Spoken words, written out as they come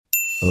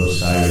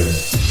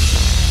Osiris.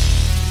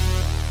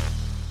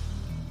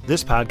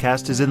 This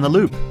podcast is in the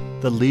Loop,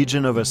 the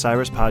Legion of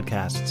Osiris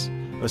podcasts.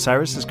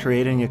 Osiris is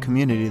creating a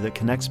community that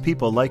connects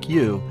people like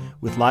you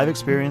with live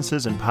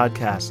experiences and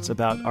podcasts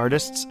about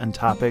artists and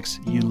topics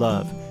you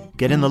love.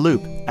 Get in the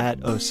loop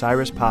at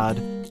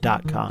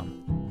osirispod.com.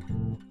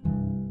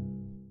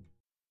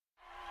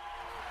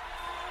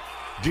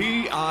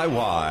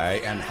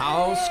 DIY and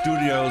House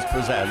Studios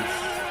presents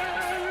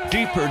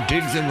Deeper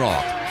Digs in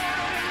Rock,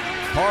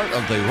 part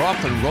of the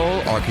Rock and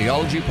Roll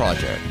Archaeology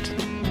Project.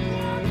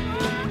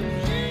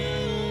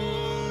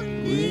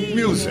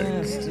 Music,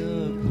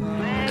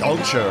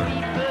 culture,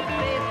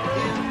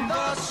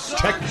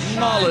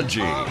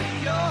 technology,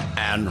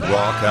 and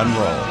rock and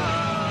roll.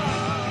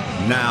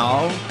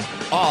 Now,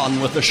 on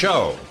with the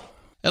show.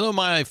 Hello,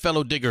 my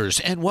fellow diggers,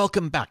 and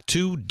welcome back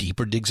to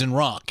Deeper Digs in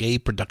Rock, a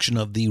production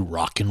of the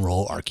Rock and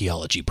Roll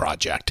Archaeology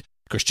Project.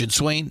 Christian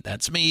Swain,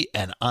 that's me,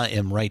 and I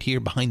am right here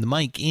behind the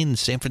mic in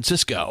San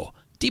Francisco.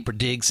 Deeper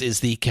Digs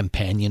is the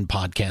companion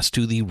podcast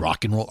to the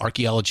Rock and Roll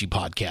Archaeology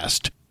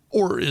Podcast,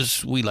 or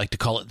as we like to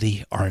call it,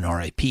 the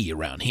RNRIP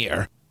around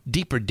here.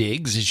 Deeper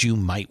Digs, as you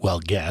might well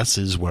guess,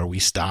 is where we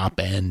stop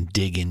and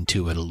dig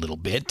into it a little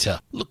bit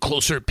to look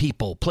closer at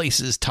people,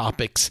 places,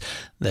 topics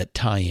that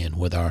tie in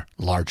with our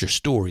larger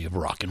story of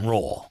rock and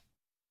roll.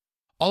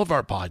 All of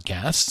our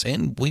podcasts,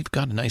 and we've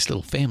got a nice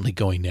little family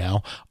going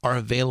now, are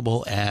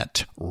available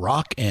at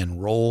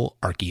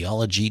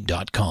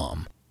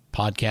rockandrollarchaeology.com.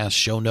 Podcast,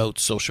 show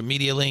notes, social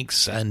media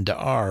links, and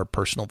our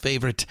personal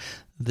favorite,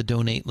 the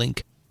donate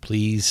link.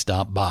 Please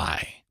stop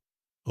by.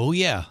 Oh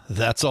yeah,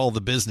 that's all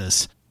the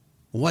business.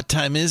 What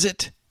time is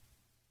it?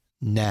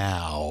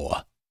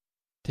 Now.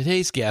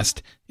 Today's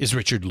guest is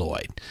Richard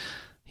Lloyd.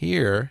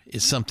 Here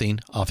is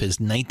something off his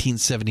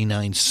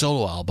 1979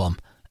 solo album,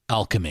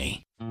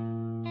 Alchemy.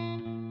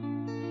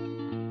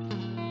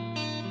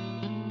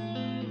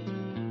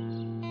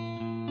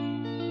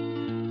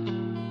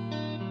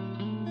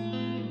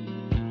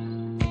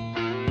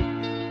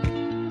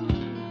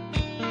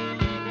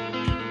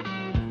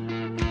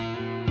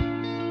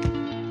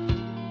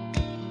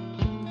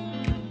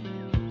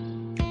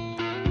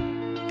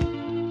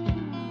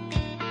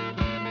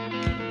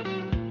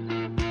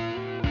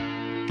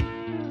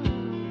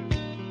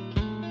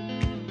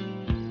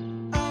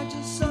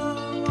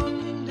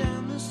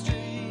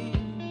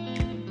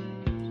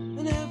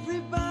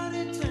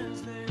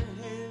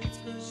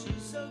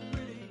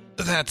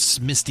 That's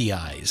Misty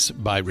Eyes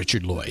by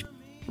Richard Lloyd.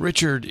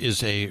 Richard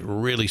is a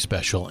really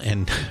special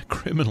and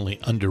criminally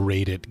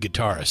underrated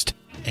guitarist,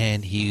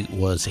 and he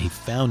was a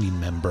founding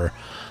member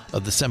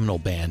of the seminal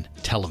band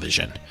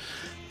Television.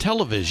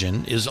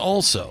 Television is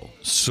also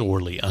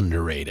sorely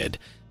underrated.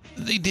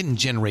 They didn't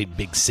generate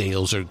big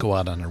sales or go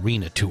out on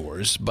arena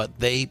tours, but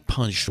they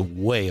punched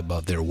way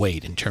above their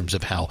weight in terms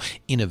of how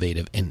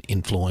innovative and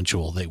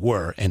influential they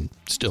were and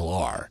still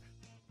are.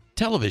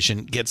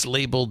 Television gets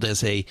labeled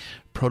as a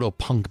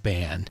proto-punk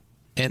band,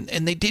 and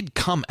they did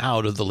come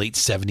out of the late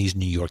 70s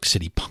New York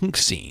City punk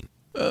scene,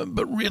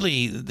 but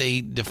really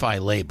they defy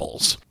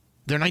labels.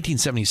 Their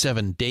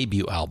 1977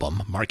 debut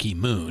album, Marquee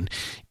Moon,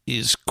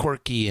 is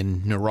quirky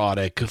and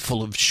neurotic,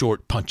 full of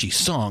short, punchy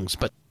songs,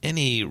 but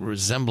any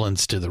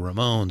resemblance to the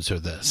Ramones or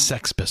the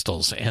Sex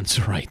Pistols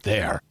ends right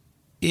there.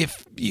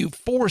 If you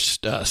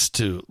forced us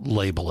to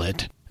label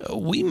it,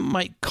 we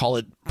might call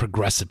it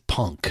progressive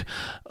punk.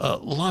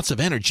 Lots of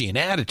energy and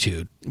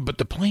attitude, but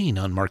the playing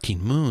on Marquee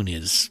Moon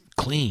is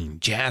clean,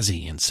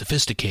 jazzy, and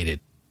sophisticated,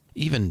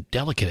 even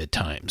delicate at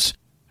times.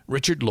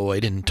 Richard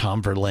Lloyd and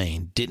Tom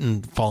Verlaine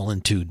didn't fall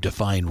into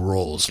defined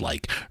roles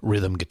like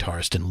rhythm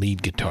guitarist and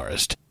lead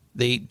guitarist.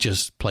 They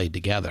just played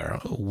together,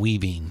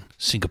 weaving,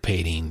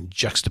 syncopating,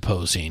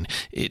 juxtaposing.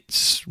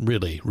 It's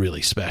really,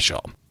 really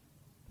special.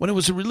 When it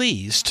was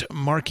released,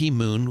 Marquee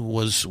Moon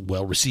was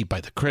well received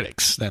by the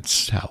critics.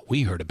 That's how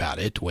we heard about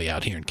it way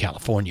out here in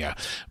California.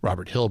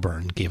 Robert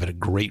Hilburn gave it a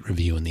great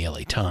review in the LA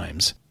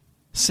Times.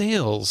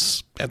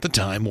 Sales at the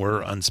time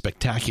were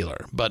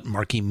unspectacular, but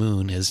Marquee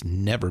Moon has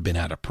never been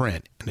out of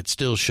print, and it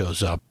still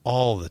shows up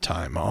all the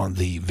time on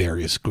the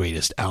various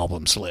greatest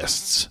albums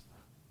lists.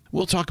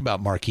 We'll talk about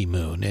Marquee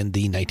Moon and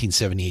the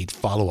 1978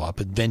 follow-up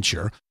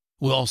Adventure.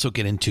 We'll also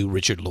get into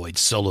Richard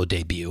Lloyd's solo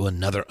debut,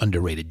 another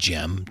underrated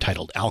gem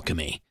titled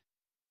Alchemy.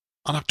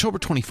 On October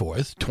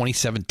 24th,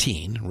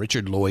 2017,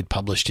 Richard Lloyd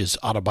published his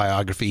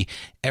autobiography,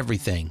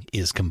 Everything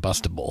is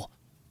Combustible.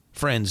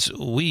 Friends,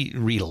 we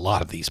read a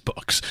lot of these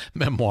books,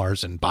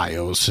 memoirs and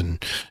bios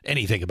and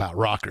anything about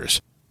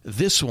rockers.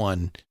 This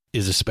one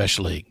is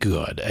especially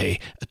good, a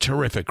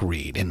terrific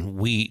read, and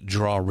we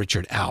draw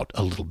Richard out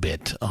a little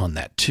bit on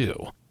that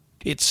too.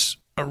 It's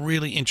a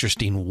really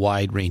interesting,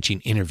 wide-ranging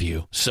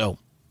interview, so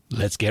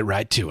let's get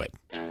right to it.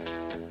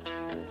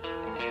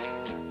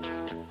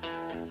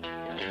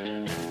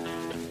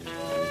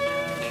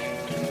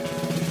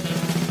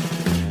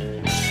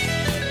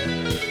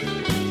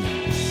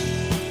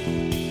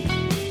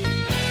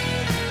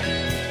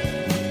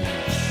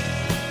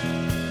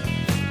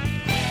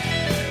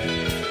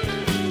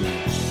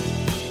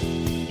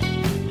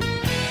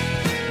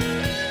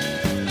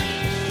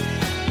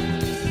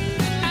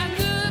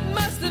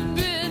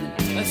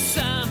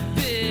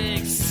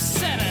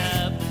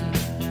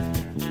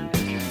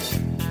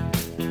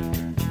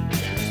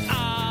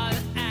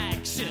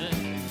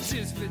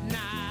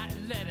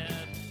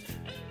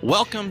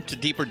 Welcome to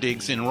Deeper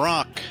Digs in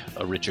Rock,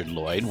 Richard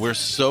Lloyd. We're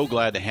so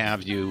glad to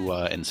have you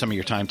and some of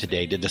your time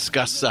today to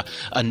discuss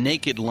a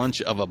naked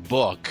lunch of a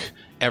book,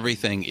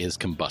 Everything is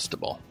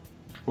Combustible.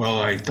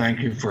 Well, I thank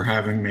you for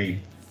having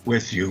me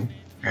with you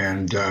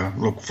and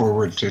look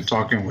forward to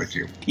talking with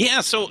you.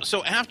 Yeah,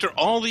 so after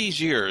all these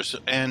years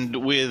and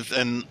with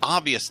an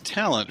obvious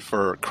talent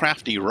for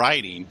crafty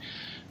writing,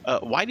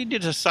 why did you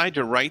decide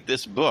to write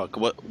this book?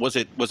 Was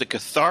it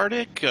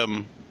cathartic?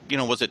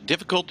 Was it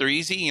difficult or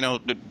easy?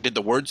 Did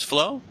the words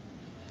flow?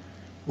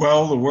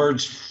 Well, the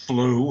words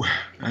flew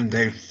and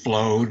they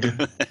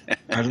flowed.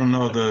 I don't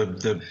know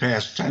the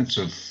past tense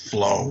of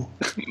flow.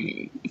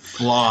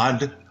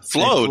 Flowed.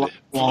 Flowed.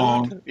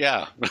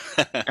 Yeah.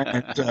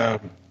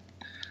 And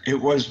it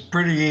was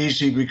pretty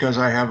easy because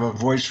I have a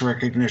voice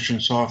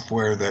recognition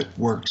software that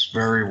works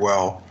very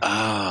well.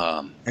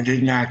 I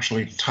didn't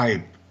actually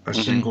type a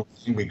single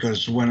thing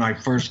because when I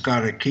first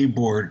got a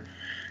keyboard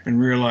and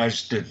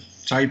realized that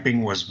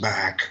typing was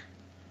back,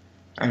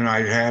 and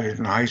I'd had it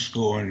in high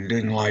school and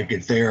didn't like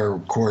it there,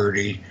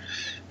 QWERTY,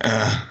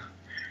 and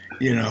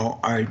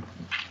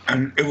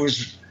it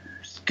was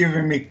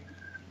giving me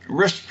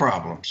wrist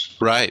problems.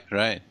 Right.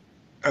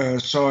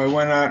 So I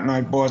went out and I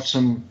bought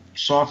some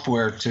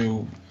software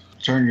to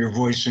turn your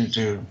voice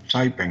into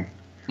typing.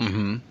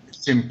 Mm-hmm.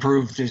 It's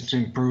improved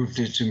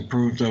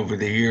over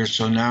the years.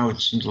 So now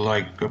it's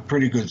like a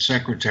pretty good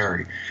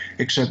secretary,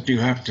 except you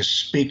have to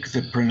speak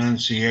the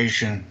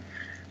pronunciation,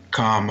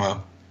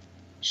 comma,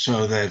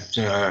 so that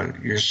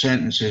your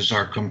sentences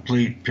are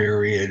complete,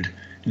 period,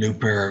 new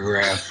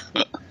paragraph.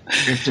 You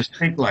have to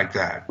speak like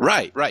that.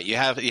 Right. You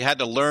had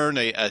to learn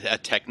a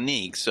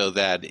technique so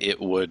that it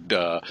would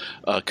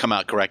come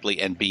out correctly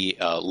and be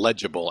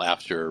legible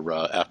after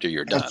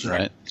you're done. That's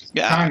right.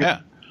 Yeah.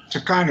 It's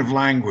a kind of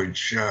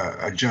language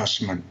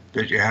adjustment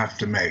that you have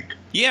to make.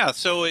 Yeah,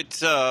 so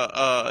it's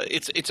a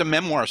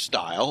memoir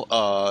style.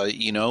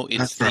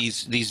 It's right.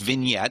 these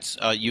vignettes.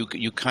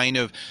 You kind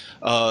of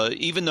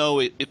even though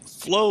it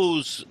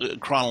flows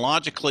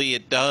chronologically,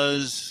 it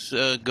does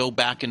go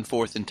back and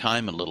forth in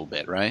time a little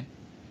bit, right?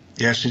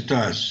 Yes, it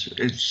does.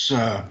 It's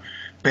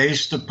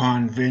based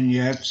upon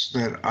vignettes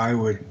that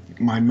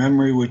my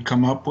memory would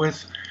come up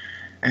with,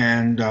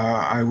 and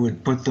I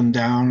would put them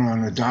down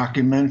on a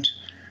document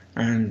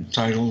and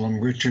title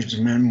them Richard's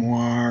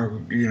Memoir,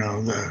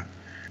 the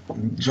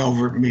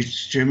Velvet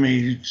Meets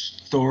Jimmy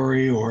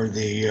story, or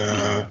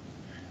the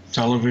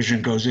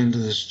television goes into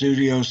the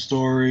studio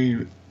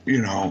story,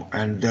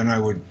 and then I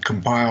would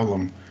compile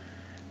them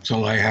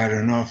till I had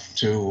enough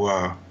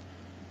to,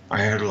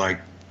 I had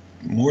like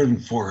more than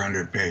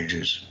 400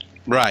 pages.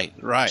 Right.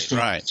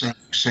 Sent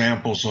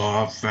samples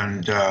off,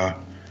 and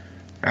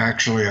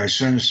actually I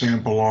sent a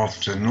sample off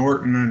to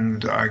Norton,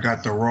 and I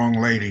got the wrong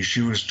lady.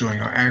 She was doing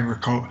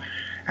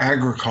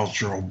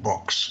agricultural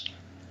books,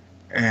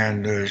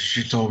 and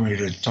she told me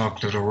to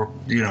talk to the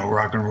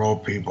rock and roll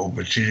people,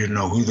 but she didn't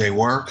know who they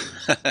were.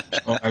 So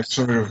I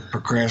sort of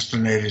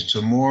procrastinated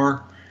some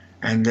more,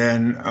 and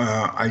then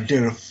I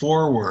did a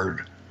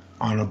foreword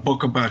on a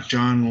book about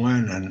John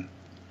Lennon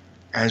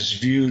as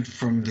viewed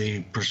from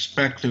the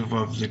perspective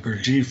of the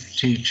Gurdjieff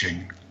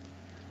teaching.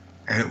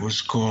 And it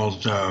was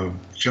called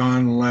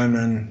John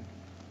Lennon,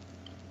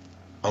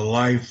 A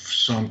Life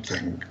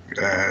Something.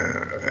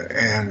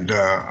 And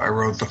I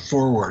wrote the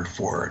foreword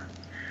for it.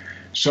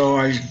 So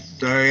I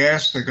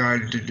asked the guy,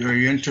 are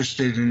you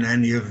interested in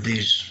any of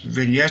these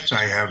vignettes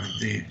I have,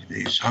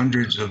 these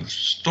hundreds of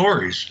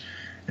stories?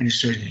 And he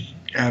said,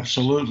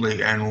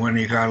 absolutely. And when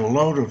he got a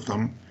load of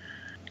them,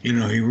 he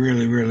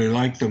really, really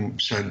liked them,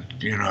 said,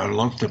 I'd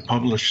love to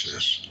publish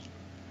this.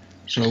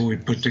 So we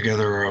put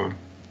together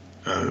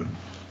a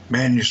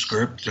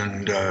manuscript,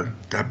 and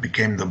that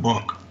became the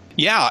book.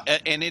 Yeah,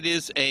 and it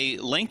is a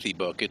lengthy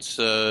book. It's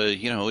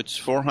it's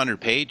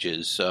 400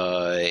 pages,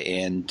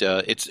 and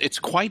it's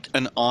quite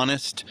an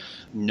honest,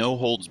 no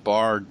holds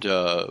barred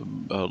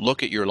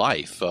look at your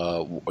life,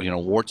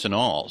 warts and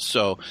all.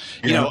 So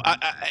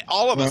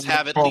all of us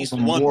have at least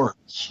one.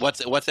 Warts.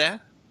 What's that?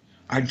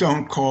 I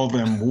don't call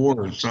them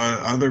warts.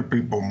 Other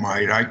people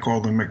might. I call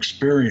them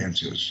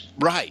experiences.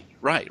 Right.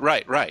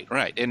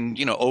 And,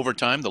 over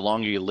time, the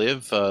longer you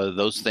live,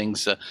 those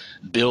things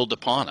build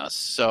upon us.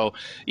 So,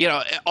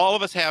 all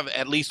of us have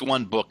at least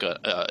one book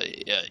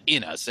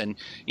in us. And,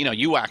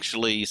 you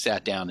actually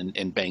sat down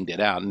and banged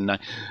it out. And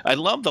I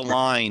love the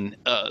line,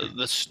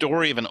 the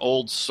story of an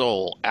old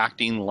soul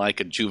acting like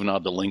a juvenile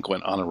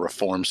delinquent on a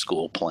reform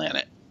school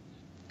planet.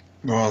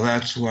 Well,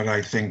 that's what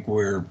I think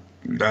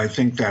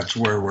that's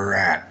where we're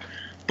at.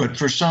 But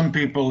for some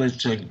people,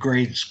 it's a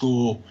grade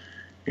school.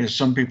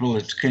 Some people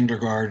it's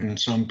kindergarten,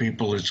 some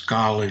people it's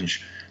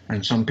college,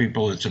 and some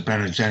people it's a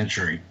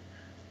penitentiary.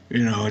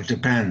 It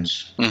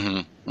depends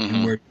on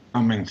where you're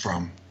coming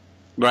from.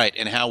 Right,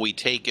 and how we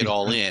take it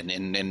all in,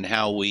 and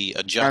how we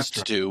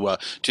adjust to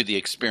the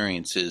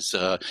experiences.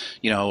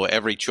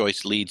 Every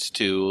choice leads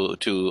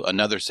to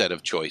another set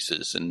of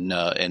choices,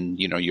 and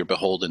you're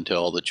beholden to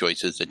all the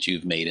choices that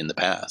you've made in the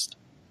past.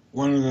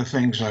 one of the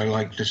things I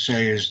like to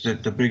say is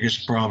that the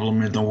biggest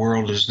problem in the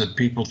world is that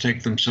people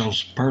take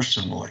themselves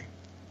personally.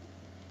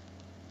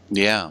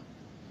 Yeah,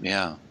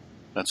 yeah,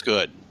 that's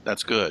good.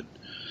 That's good.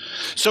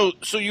 So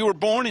you were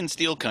born in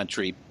Steel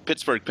Country,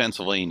 Pittsburgh,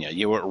 Pennsylvania.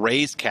 You were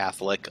raised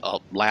Catholic,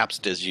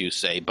 lapsed as you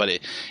say, but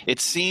it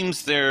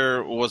seems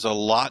there was a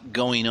lot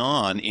going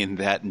on in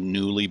that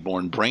newly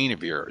born brain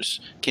of yours.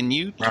 Can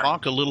you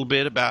talk a little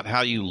bit about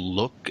how you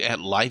look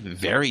at life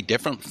very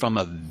different from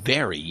a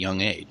very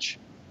young age?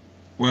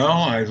 Well,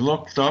 I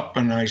looked up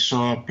and I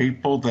saw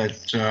people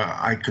that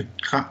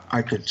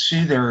I could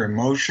see their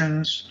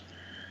emotions,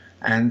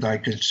 and I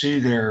could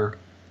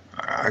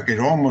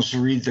almost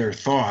read their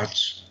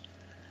thoughts.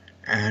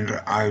 And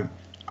I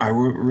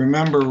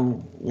remember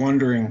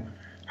wondering,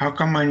 how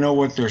come I know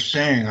what they're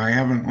saying? I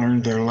haven't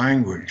learned their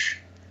language,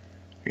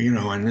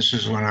 and this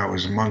is when I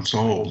was months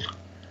old.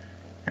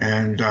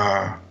 And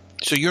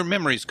so your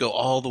memories go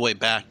all the way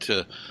back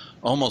to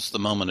almost the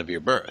moment of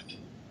your birth.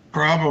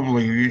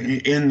 Probably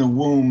in the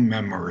womb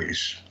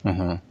memories.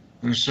 Uh-huh.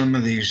 There's some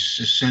of these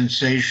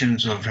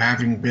sensations of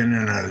having been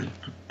in a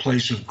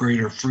place of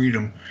greater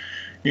freedom.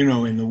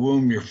 In the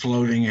womb, you're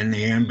floating in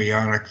the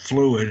amniotic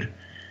fluid,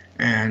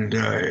 and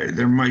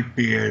there might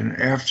be an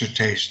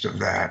aftertaste of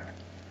that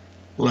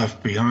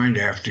left behind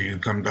after you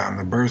come down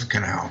the birth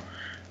canal.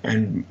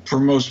 And for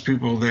most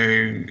people,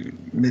 they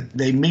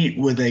meet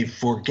with a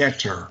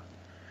forgetter.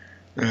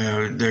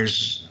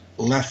 There's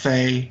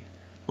Lethe,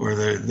 where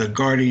the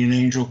guardian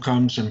angel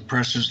comes and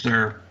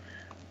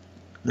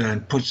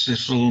then puts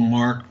this little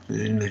mark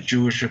in the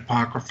Jewish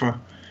Apocrypha.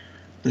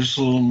 This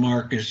little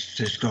mark is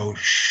to go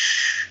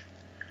shh,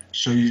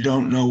 so you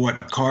don't know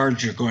what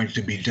cards you're going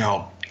to be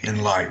dealt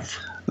in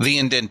life. The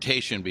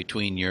indentation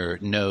between your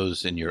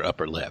nose and your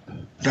upper lip.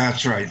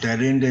 That's right.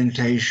 That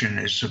indentation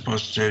is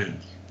supposed to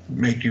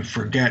make you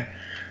forget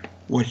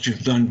what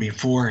you've done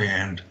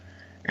beforehand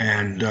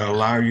and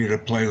allow you to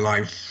play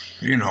life,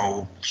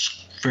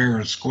 fair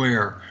and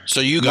square.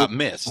 So you got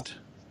missed.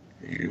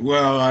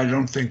 Well, I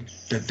don't think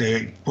that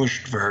they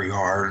pushed very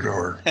hard,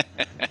 or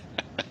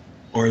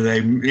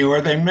they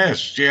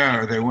missed,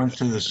 or they went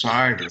to the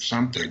side or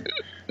something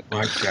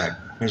like that.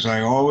 Because I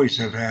always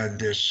have had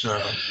this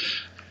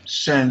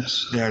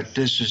sense that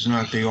this is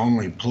not the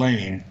only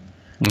plane,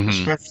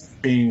 especially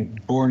being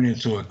born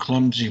into a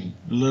clumsy,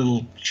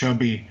 little,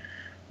 chubby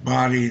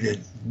body that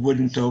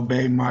wouldn't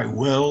obey my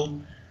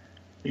will.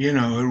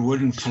 It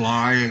wouldn't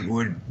fly. It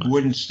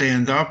wouldn't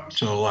stand up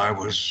till I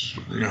was,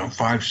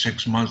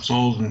 5-6 months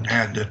old, and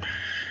had to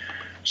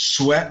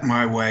sweat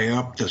my way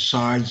up the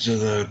sides of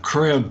the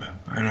crib.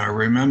 And I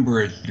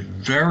remember it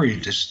very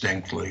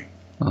distinctly.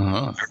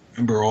 Uh-huh. I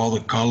remember all the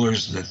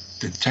colors,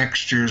 the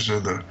textures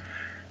of the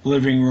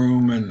living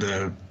room and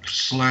the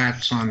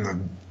slats on the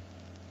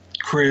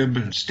crib,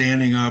 and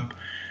standing up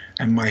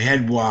and my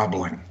head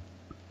wobbling,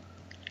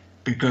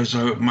 because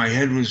my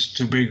head was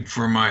too big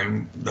for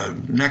the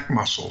neck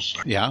muscles.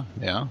 Yeah.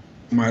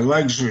 My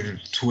legs were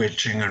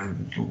twitching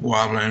and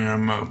wobbling,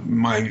 and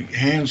my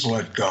hands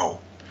let go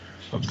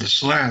of the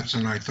slats,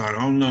 and I thought,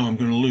 oh no, I'm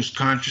going to lose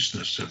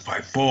consciousness if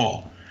I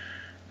fall.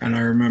 And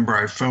I remember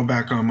I fell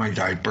back on my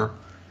diaper,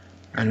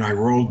 and I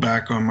rolled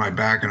back on my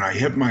back, and I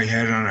hit my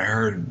head, and I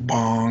heard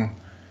bong.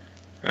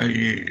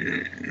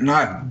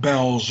 Not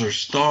bells or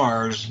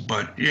stars,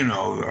 but,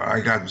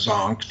 I got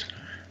zonked.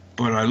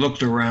 But I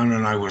looked around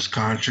and I was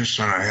conscious,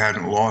 and I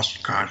hadn't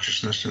lost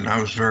consciousness, and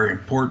that was very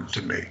important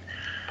to me.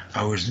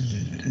 I was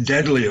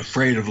deadly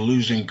afraid of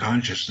losing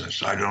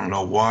consciousness. I don't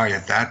know why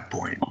at that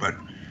point, but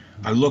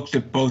I looked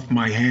at both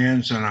my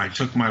hands, and I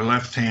took my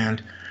left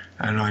hand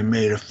and I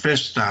made a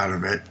fist out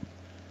of it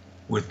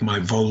with my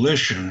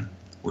volition,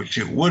 which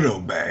it would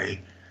obey.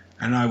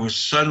 And I was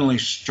suddenly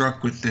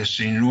struck with this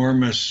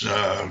enormous,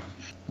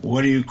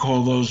 what do you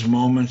call those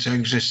moments?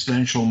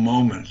 Existential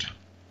moment.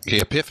 The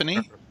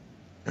epiphany?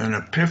 An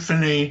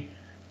epiphany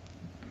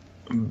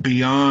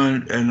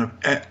beyond an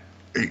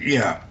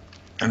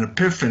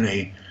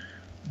epiphany,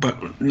 but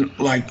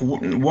like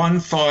one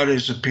thought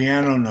is a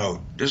piano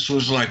note. This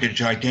was like a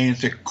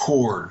gigantic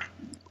chord.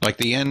 Like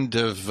the end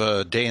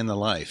of Day in the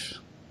Life.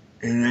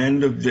 The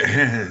end of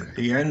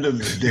the end of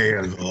the day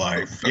of the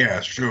life. Yeah,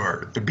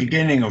 sure. The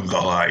beginning of the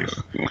life.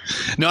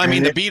 No, I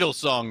mean the Beatles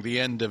song, The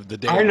End of the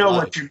Day. I know of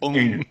what you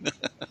mean.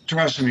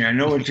 Trust me, I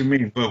know what you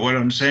mean. But what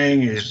I'm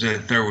saying is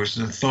that there was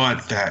the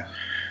thought that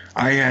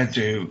I had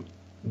to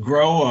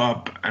grow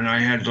up, and I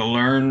had to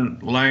learn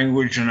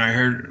language, and I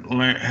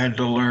had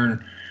to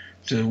learn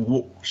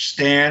to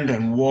stand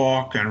and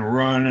walk and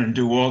run and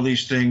do all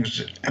these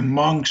things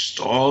amongst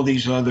all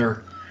these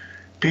other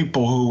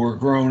people who were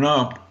grown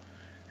up.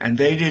 And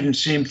they didn't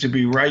seem to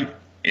be right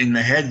in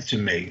the head to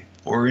me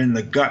or in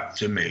the gut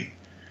to me.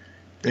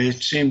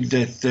 It seemed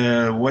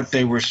that what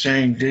they were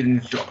saying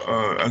didn't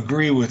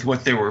agree with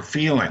what they were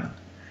feeling.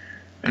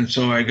 And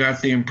so I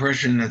got the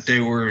impression that they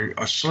were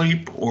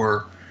asleep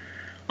or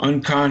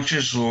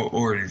unconscious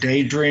or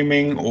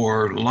daydreaming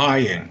or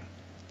lying,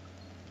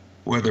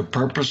 whether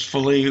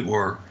purposefully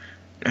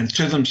and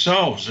to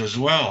themselves as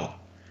well.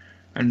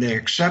 and they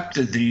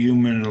accepted the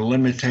human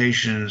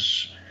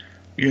limitations,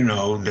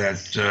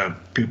 that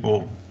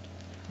people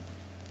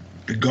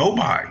go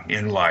by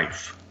in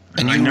life.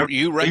 And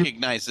you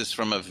recognize this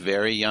from a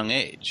very young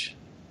age.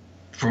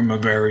 From a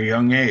very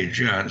young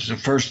age, yeah. It's the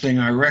first thing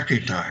I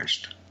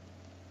recognized.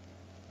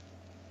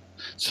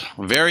 So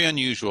very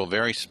unusual,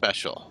 very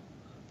special.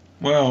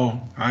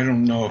 Well, I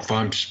don't know if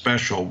I'm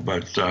special,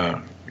 but,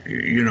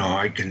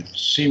 I can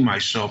see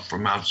myself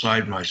from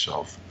outside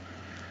myself.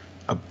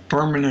 A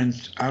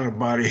permanent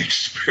out-of-body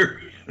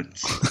experience.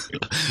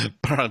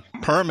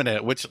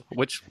 Permanent,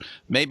 which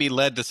maybe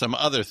led to some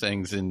other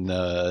things in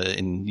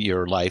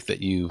your life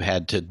that you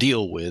had to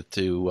deal with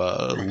to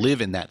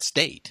live in that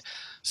state.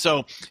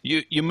 So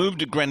you moved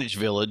to Greenwich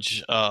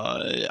Village,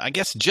 I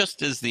guess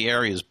just as the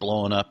area is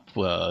blowing up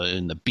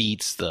in the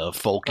beats, the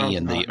folky,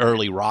 and the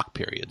early rock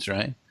periods,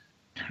 right?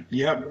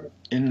 Yep,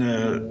 in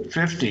the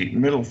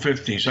middle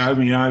 50s. I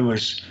mean, I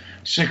was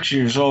 6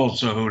 years old,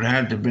 so it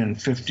had to have been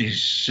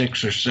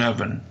 56 or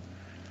 7.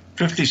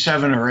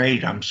 57 or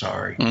 8, I'm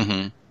sorry.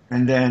 Mm-hmm.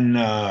 And then,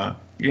 the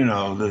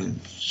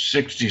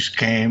 60s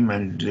came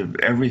and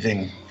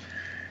everything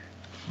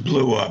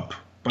blew up.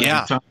 By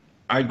the time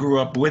I grew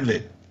up with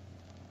it.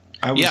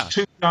 I was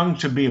too young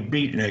to be a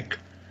beatnik,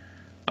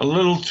 a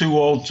little too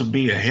old to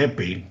be a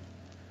hippie.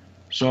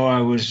 So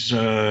I was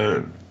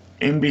in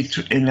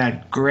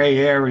that gray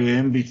area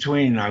in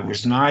between. I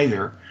was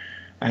neither,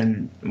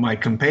 and my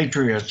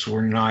compatriots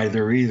were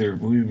neither either.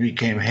 We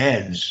became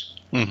heads.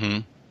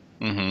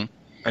 Mm-hmm. Mm-hmm.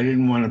 I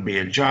didn't want to be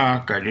a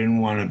jock. I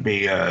didn't want to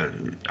be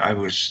I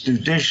was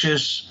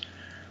studious,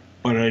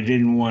 but I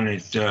didn't want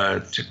it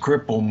to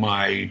cripple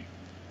my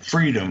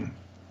freedom.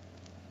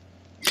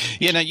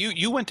 Yeah, now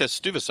you went to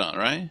Stuyvesant,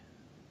 right?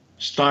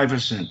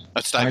 Stuyvesant.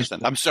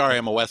 Stuyvesant. I'm sorry,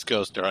 I'm a West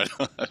Coaster. I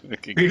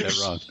could get that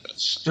wrong.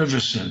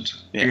 Stuyvesant.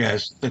 Yeah.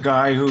 Yes, the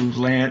guy who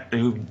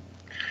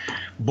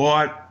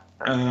bought,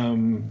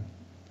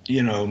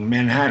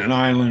 Manhattan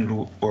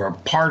Island or a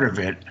part of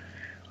it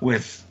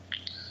with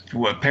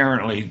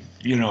apparently,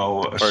 a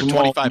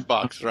small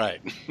 $25,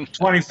 right?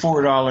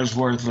 $24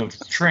 worth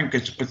of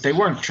trinkets, but they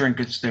weren't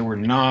trinkets. They were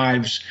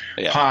knives,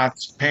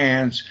 pots,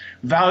 pans,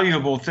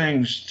 valuable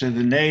things to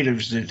the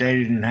natives that they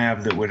didn't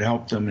have that would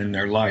help them in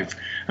their life.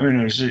 I mean,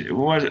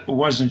 it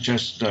wasn't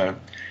just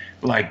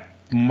like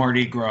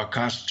Mardi Gras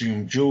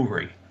costume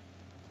jewelry.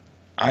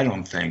 I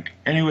don't think.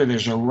 Anyway,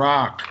 there's a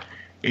rock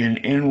in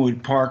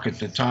Inwood Park at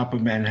the top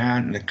of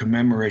Manhattan that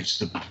commemorates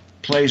the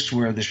place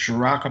where the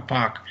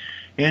Shirakapak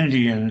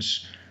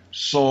Indians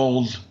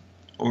sold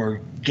or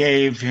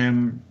gave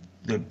him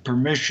the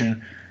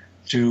permission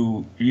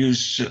to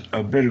use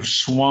a bit of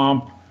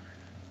swamp,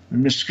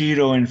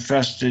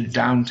 mosquito-infested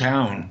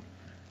downtown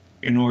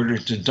in order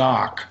to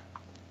dock.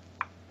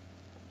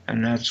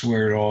 And that's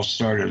where it all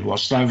started. Well,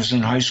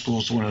 Stuyvesant High School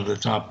is one of the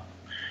top.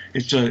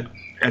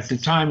 At the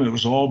time, it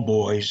was all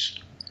boys,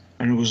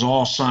 and it was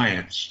all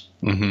science.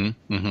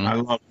 Mm-hmm, mm-hmm. I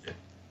loved it.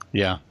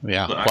 Yeah.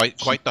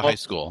 Quite the high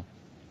school.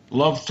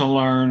 Love to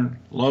learn,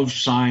 love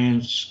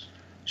science,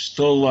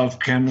 still love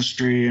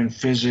chemistry and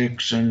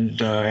physics and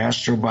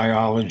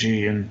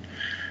astrobiology and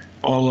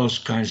all those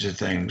kinds of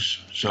things.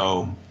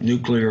 So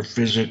nuclear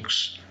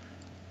physics,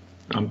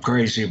 I'm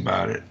crazy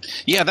about it.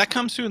 Yeah, that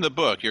comes through in the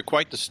book. You're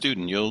quite the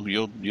student.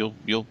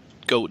 You'll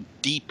go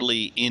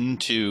deeply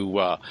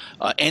into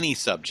any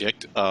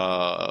subject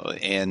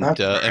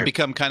and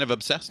become kind of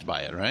obsessed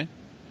by it, right?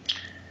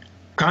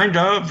 Kind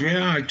of,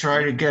 yeah. I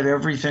try to get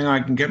everything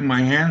I can get my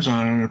hands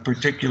on a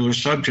particular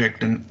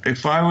subject. And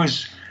if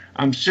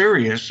I'm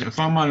serious, if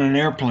I'm on an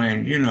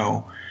airplane,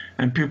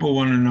 and people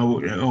want to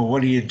know,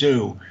 what do you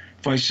do?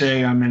 If I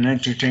say I'm an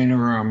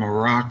entertainer or I'm a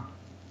rock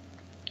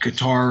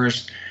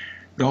guitarist,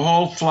 the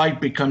whole flight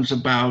becomes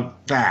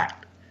about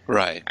that.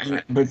 Right.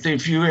 But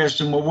if you ask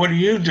them, well, what do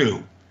you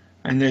do?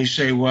 And they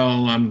say,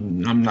 well,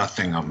 I'm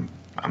nothing.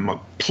 I'm a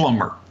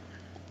plumber.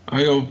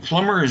 I go,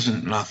 plumber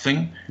isn't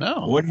nothing.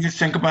 No. What do you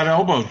think about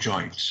elbow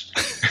joints?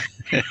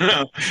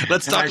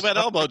 Let's talk about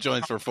elbow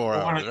joints for 4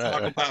 hours. I want to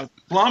talk about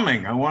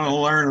plumbing. I want to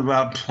learn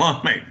about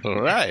plumbing. All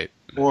right.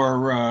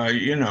 Or,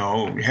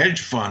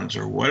 hedge funds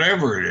or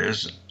whatever it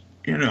is.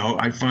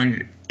 I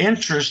find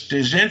interest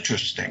is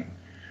interesting.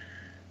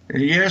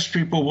 You ask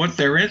people what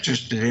they're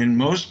interested in,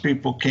 most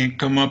people can't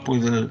come up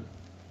with a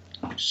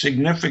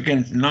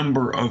significant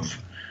number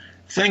of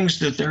things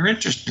that they're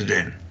interested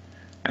in.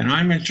 And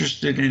I'm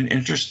interested in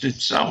interest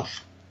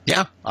itself.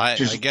 Yeah, I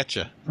get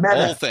you.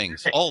 All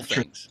things.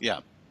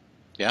 Yeah.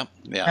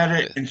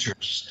 Meta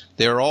interest.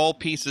 They're all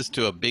pieces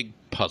to a big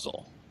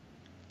puzzle.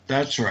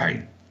 That's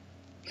right.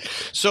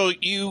 So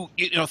you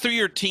through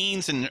your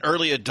teens and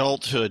early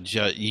adulthood,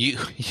 you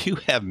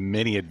have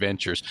many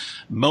adventures.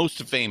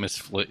 Most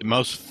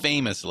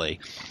famously,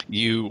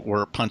 you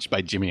were punched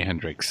by Jimi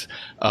Hendrix.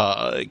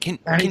 Can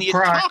you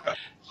talk?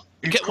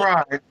 He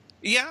cried.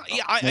 Yeah.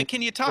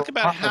 Can you talk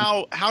about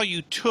how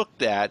you took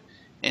that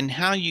and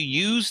how you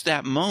used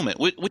that moment,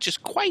 which is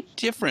quite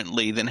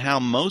differently than how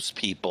most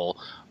people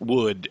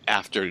would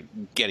after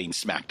getting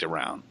smacked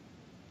around?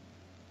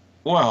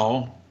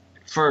 Well,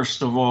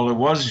 first of all, it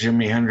was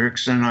Jimi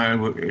Hendrix, and I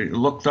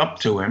looked up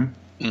to him.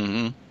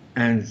 Mm-hmm.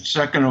 And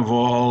second of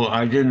all,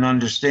 I didn't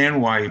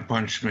understand why he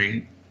punched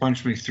me.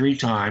 Punched me 3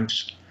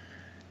 times,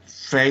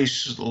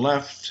 face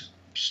left,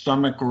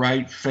 stomach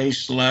right,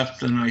 face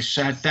left, and I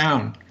sat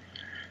down.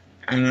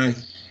 And I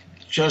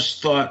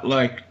just thought,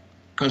 like,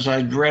 because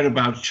I'd read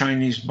about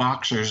Chinese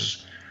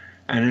boxers,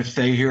 and if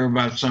they hear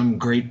about some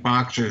great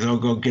boxer, they'll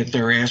go get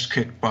their ass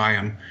kicked by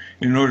him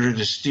in order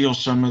to steal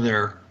some of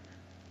their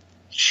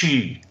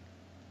chi.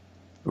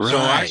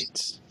 Right.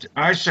 So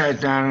I sat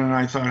down and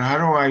I thought, how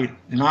do I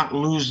not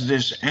lose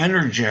this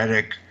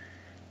energetic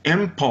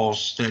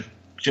impulse that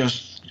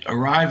just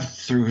arrived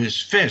through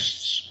his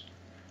fists?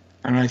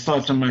 And I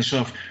thought to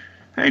myself,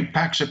 hey,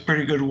 packs a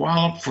pretty good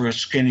wallop for a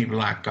skinny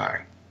black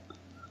guy.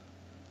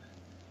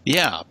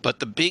 Yeah, but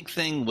the big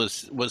thing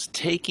was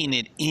taking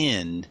it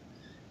in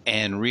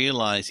and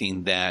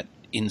realizing that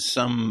in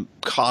some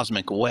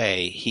cosmic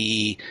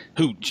way,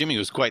 Jimmy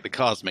was quite the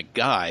cosmic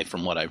guy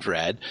from what I've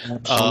read.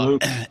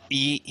 Absolutely.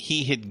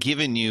 He had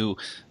given you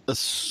a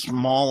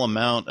small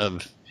amount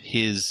of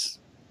his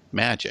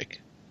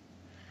magic.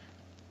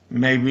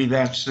 Maybe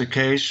that's the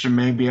case, or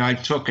maybe I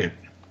took it.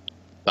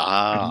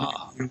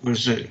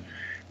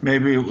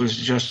 Maybe it was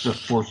just a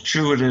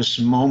fortuitous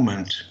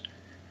moment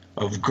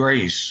of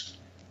grace,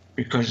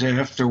 because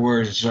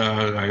afterwards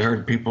I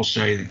heard people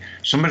say,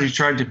 somebody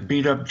tried to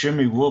beat up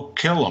Jimmy, we'll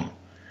kill him,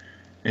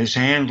 his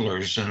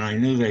handlers, and I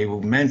knew they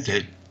meant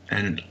it,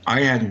 and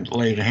I hadn't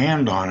laid a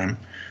hand on him,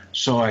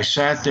 so I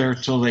sat there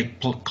till they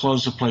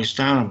closed the place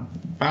down,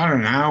 about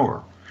an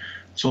hour,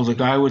 till the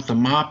guy with the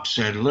mop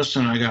said,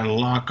 listen, I got to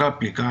lock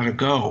up, you got to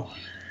go.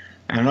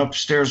 And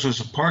upstairs was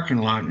a parking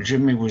lot, and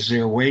Jimmy was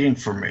there waiting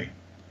for me.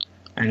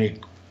 And he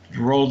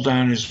rolled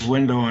down his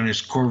window on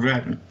his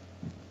Corvette and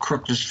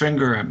crooked his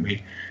finger at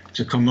me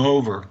to come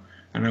over.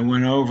 And I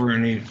went over,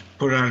 and he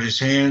put out his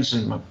hands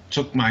and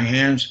took my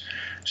hands,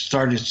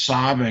 started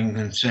sobbing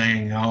and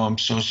saying, oh, I'm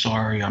so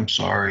sorry, I'm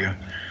sorry,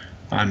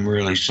 I'm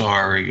really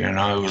sorry. And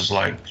I was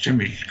like,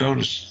 Jimmy, go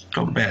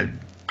to bed.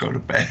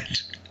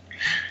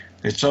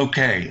 It's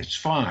okay, it's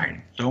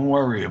fine, don't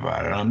worry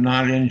about it, I'm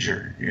not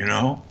injured, you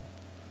know?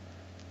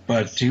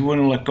 But he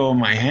wouldn't let go of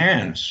my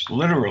hands,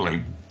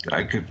 literally.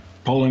 I kept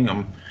pulling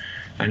him,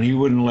 and he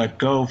wouldn't let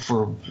go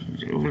for,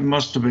 it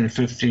must have been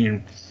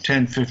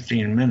 10,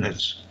 15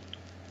 minutes.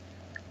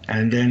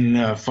 And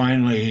then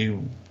finally he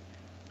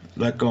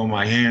let go of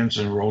my hands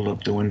and rolled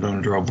up the window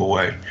and drove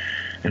away.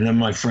 And then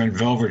my friend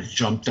Velvet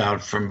jumped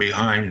out from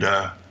behind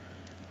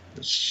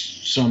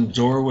some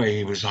doorway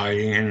he was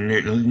hiding, and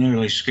it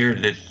nearly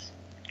scared the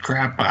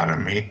crap out of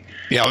me.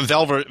 Yeah,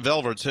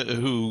 Velvet's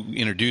who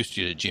introduced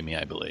you to Jimmy,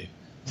 I believe.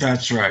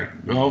 That's right.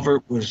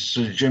 Velvet was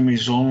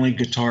Jimmy's only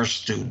guitar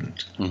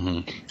student.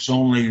 Mm-hmm. It's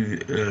only,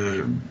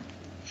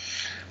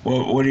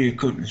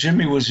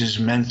 Jimmy was his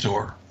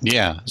mentor.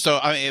 Yeah. So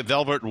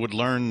Velvet would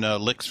learn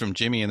licks from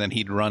Jimmy, and then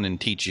he'd run and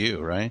teach you,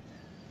 right?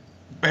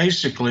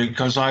 Basically,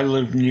 because I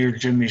lived near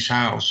Jimmy's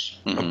house,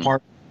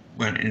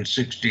 apartment in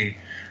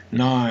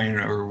 '69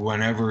 or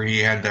whenever he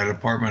had that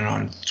apartment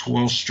on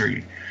 12th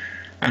Street,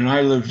 and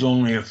I lived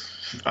on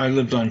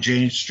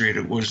Jane Street.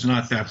 It was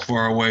not that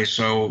far away,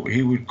 so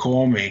he would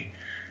call me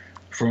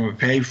from a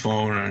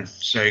payphone and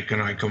say,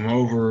 can I come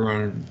over?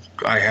 And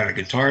I had a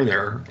guitar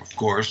there, of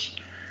course,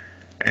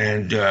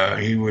 and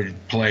he would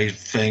play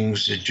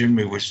things that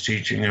Jimmy was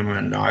teaching him,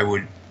 and I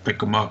would pick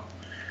them up,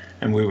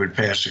 and we would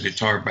pass the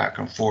guitar back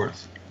and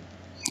forth.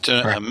 It's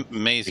an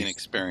amazing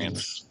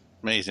experience.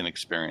 Amazing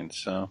experience.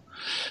 So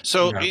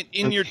yeah.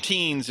 in your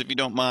teens, if you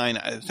don't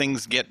mind,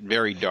 things get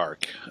very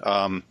dark.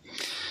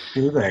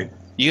 Do they?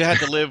 You had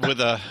to live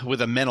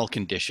with a mental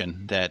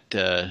condition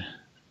that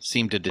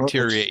seemed to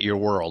deteriorate your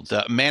world.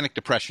 Manic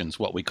depression is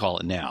what we call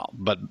it now.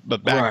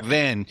 But back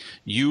then,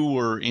 you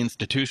were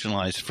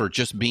institutionalized for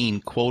just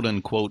being quote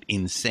unquote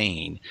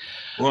insane.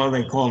 Well,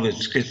 they called it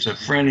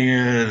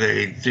schizophrenia.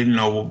 They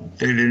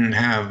didn't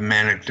have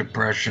manic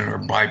depression or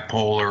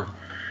bipolar.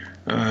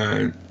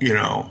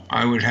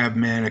 I would have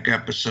manic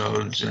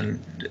episodes,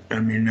 and I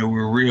mean, they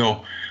were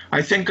real.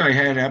 I think I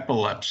had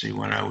epilepsy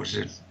when I was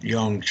a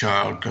young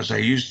child, because I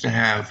used to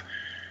have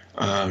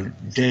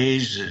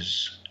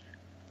dazes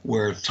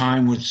where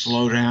time would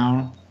slow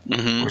down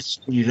or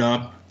speed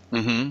up.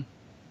 Mm-hmm.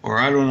 Or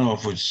I don't know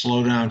if it would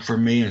slow down for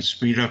me and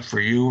speed up for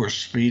you, or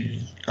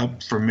speed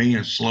up for me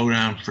and slow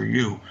down for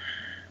you.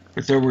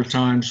 But there were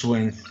times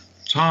when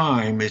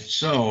time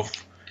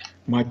itself,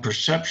 my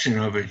perception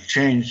of it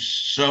changed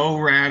so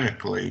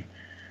radically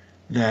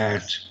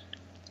that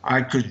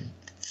I could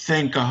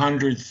think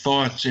 100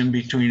 thoughts in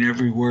between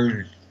every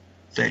word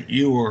that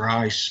you or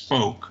I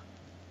spoke.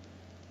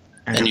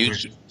 And it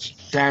was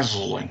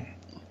dazzling.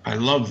 I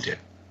loved it.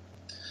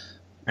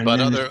 And but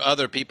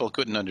other people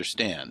couldn't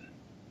understand.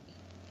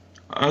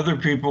 Other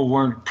people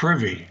weren't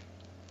privy.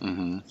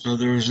 Mm-hmm. So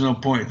there was no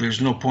point.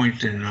 There's no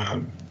point in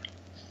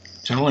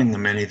telling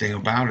them anything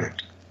about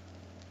it.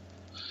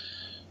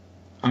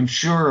 I'm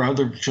sure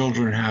other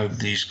children have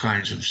these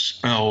kinds of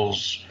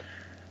spells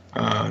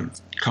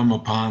come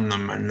upon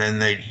them, and then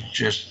they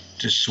just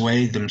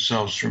dissuade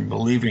themselves from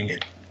believing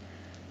it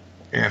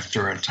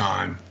after a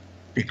time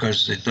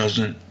because it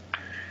doesn't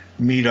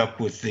meet up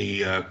with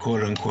the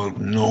quote unquote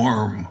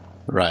norm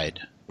Right.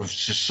 of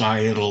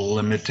societal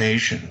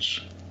limitations.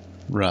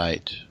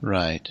 Right.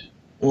 Right.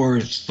 Or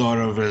it's thought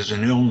of as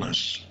an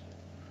illness.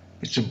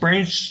 It's a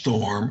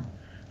brainstorm,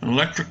 an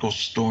electrical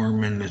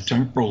storm in the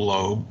temporal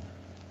lobe.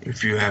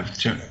 If you have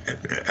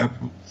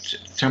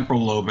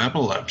temporal lobe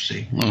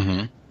epilepsy,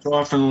 Mm-hmm. it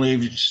often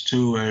leads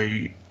to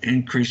a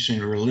increase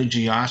in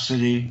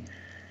religiosity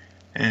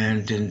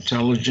and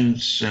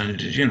intelligence,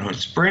 and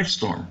it's a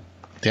brainstorm.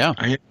 Yeah.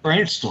 I have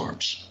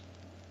brainstorms.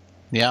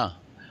 Yeah.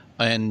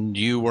 And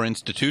you were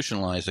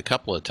institutionalized a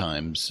couple of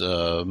times,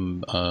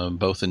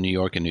 both in New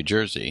York and New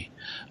Jersey.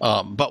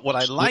 But what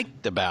I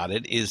liked about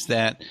it is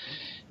that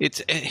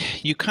it's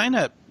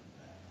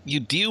you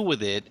deal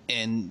with it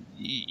and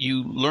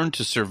you learn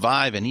to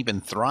survive and even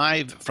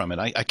thrive from it.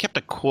 I kept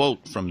a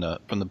quote from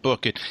the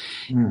book. It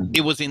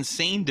was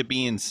insane to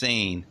be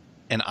insane,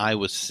 and I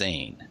was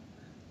sane.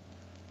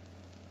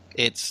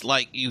 It's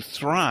like you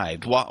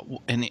thrived.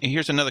 And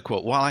here's another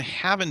quote. While I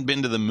haven't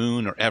been to the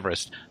moon or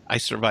Everest, I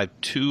survived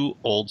 2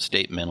 old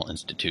state mental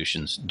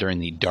institutions during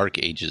the dark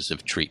ages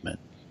of treatment.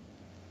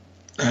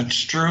 That's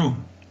true.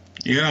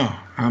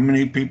 Yeah. How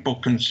many people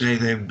can say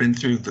they've been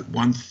through the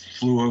One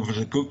Flew Over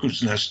the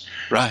Cuckoo's Nest?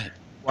 Right.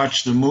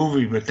 Watch the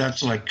movie, but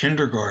that's like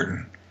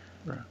kindergarten.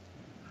 Right.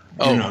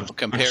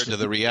 Compared to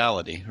the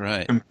reality,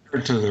 right?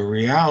 Compared to the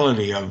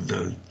reality of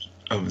the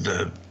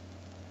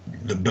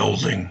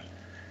building,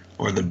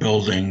 or the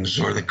buildings,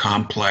 or the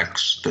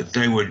complex that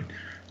they would.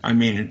 I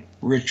mean,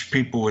 rich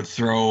people would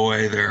throw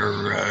away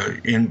their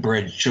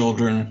inbred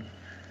children,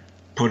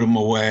 put them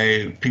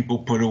away. People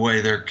put away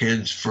their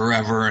kids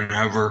forever and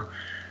ever.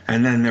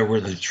 And then there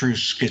were the true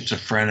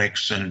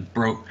schizophrenics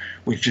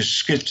which is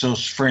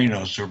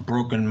schizophrenics, or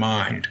broken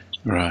mind.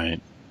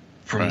 Right.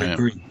 From the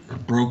Greek,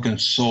 broken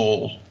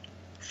soul,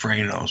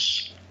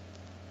 phrenos.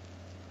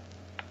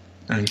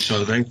 And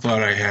so they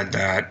thought I had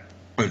that,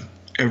 but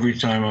every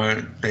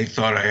time they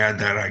thought I had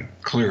that, I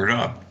cleared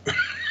up.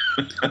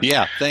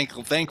 Yeah,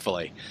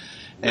 thankfully.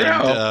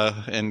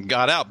 And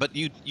got out. But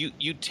you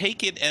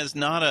take it as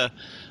not a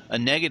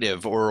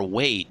negative or a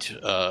weight,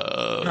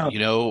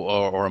 no.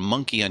 or a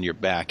monkey on your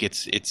back.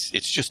 It's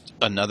just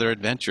another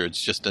adventure.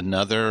 It's just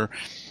another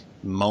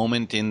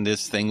moment in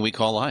this thing we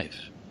call life.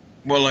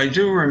 Well, I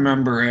do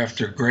remember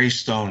after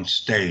Greystone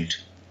State,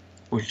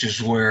 which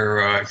is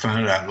where I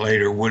found out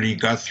later Woody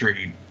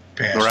Guthrie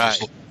passed.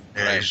 Right.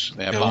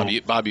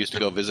 Yeah, Bob used to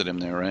go visit him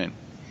there, right?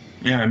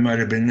 Yeah, I might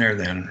have been there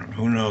then.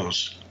 Who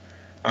knows?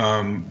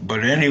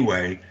 But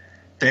anyway,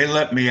 they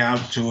let me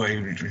out to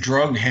a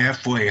drug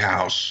halfway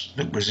house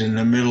that was in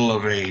the middle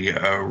of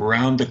a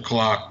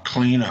round-the-clock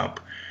cleanup,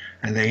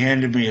 and they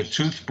handed me a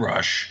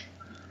toothbrush,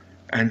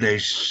 and they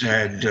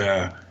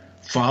said,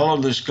 follow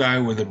this guy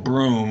with a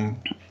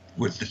broom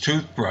with the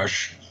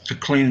toothbrush to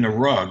clean the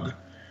rug.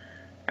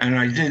 And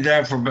I did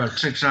that for about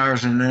 6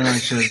 hours, and then I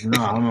said,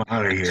 no, I'm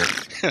out of here.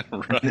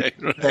 Right.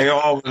 They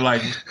all were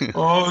like,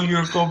 oh,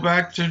 you'll go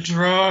back to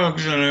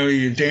drugs. And I go,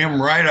 you're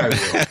damn right I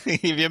will.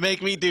 If you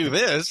make me do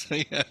this.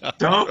 Yeah.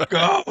 Don't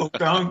go.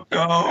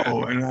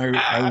 And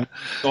I went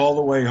all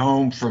the way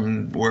home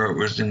from where it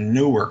was in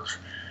Newark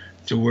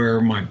to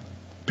where my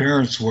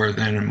parents were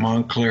then in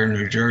Montclair,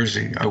 New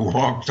Jersey. I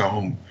walked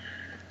home.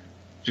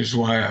 Just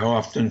why I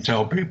often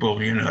tell people,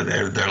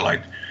 they're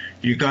like,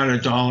 you got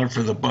 $1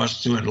 for the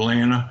bus to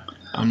Atlanta?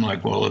 I'm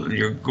like, well,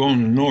 you're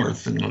going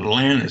north and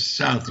Atlanta's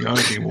south. You ought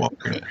to be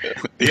walking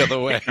the other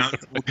way. You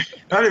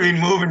ought to be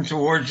moving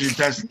towards your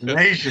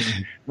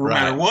destination no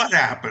matter what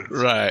happens.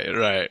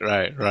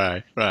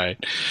 Right.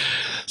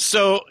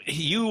 So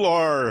you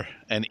are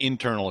an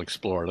internal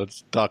explorer.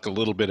 Let's talk a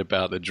little bit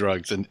about the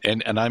drugs, and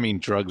I mean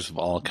drugs of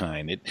all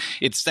kind.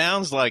 It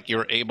sounds like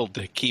you're able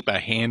to keep a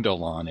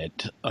handle on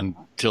it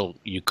until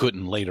you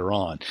couldn't later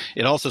on.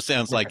 It also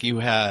sounds like you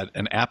had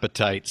an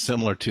appetite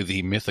similar to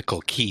the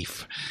mythical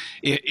Keef.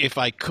 If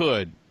I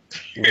could,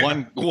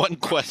 one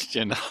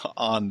question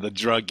on the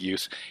drug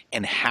use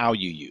and how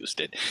you used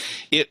it.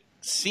 It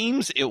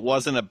seems it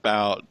wasn't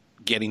about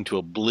getting to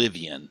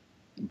oblivion,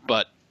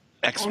 but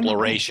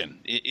exploration.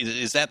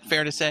 Is that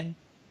fair to say?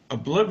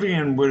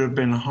 Oblivion would have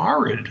been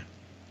horrid.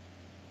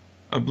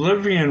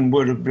 Oblivion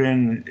would have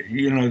been,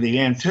 the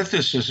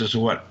antithesis is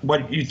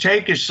what you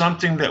take is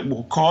something that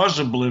will cause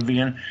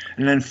oblivion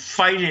and then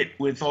fight it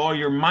with all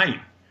your might.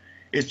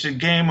 It's a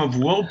game of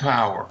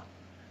willpower,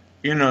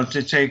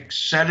 to take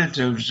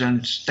sedatives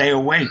and stay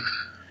awake,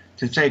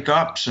 to take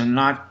ups and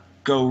not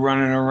go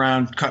running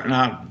around cutting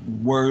out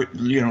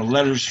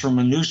letters from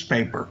a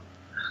newspaper.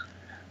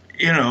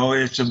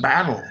 It's a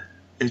battle.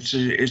 It's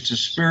a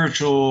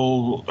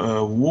spiritual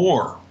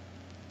war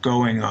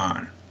going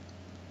on.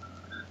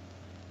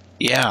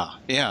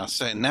 Yeah.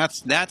 So, and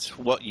that's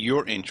what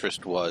your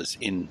interest was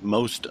in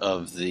most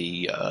of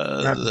the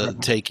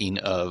taking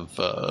of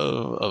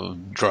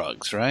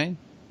drugs, right?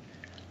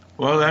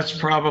 Well, that's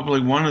probably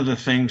one of the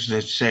things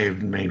that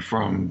saved me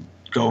from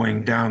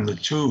going down the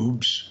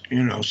tubes,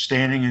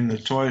 standing in the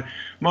toilet.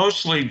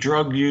 Mostly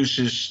drug use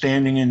is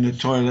standing in the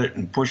toilet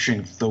and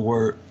pushing the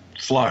word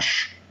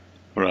flush.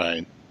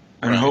 Right.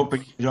 And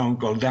hoping you don't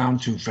go down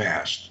too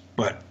fast.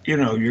 But,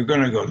 you're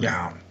going to go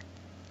down.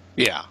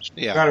 Yeah.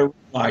 You got to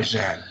realize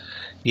that.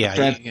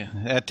 Yeah,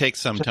 that takes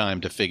some time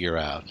to figure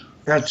out.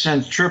 That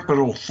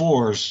centripetal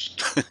force.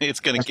 It's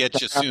going to get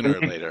you sooner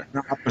or later.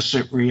 An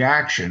opposite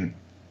reaction,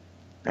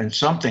 and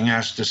something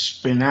has to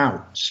spin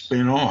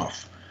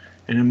off.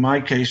 And in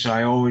my case,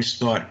 I always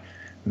thought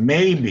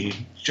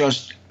maybe,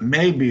 just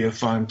maybe,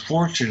 if I'm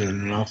fortunate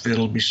enough,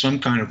 it'll be some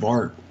kind of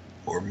art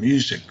or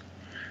music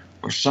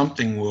or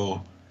something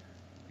will,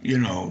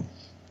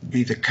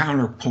 be the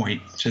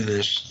counterpoint to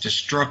this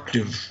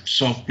destructive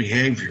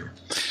self-behavior.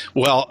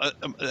 Well,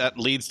 that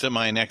leads to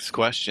my next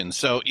question.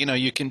 So,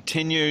 you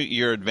continue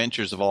your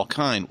adventures of all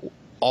kind,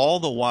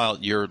 all the while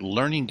you're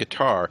learning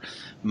guitar,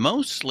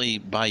 mostly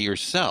by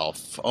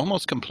yourself,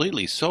 almost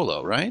completely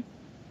solo, right?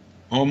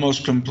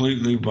 Almost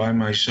completely by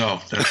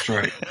myself, that's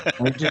right.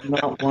 I did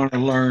not want to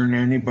learn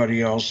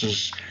anybody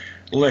else's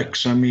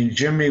licks. I mean,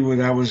 Jimmy,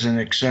 that was an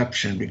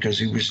exception because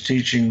he was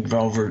teaching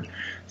Velvet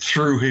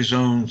through his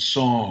own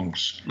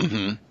songs.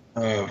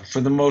 Mm-hmm.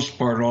 For the most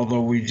part,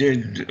 although we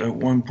did at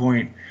one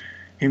point,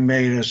 he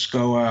made us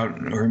go out,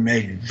 or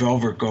made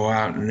Velvet go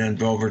out, and then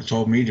Velvet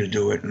told me to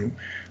do it, and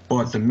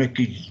bought the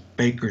Mickey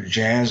Baker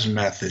Jazz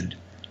Method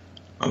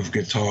of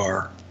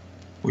guitar,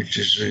 which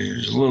is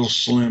a little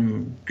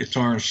slim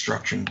guitar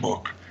instruction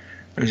book,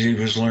 as he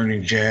was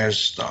learning jazz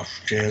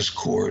stuff, jazz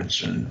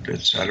chords, and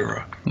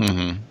etc.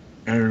 Mm-hmm.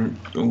 And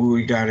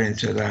we got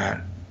into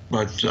that.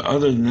 But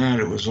other than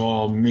that, it was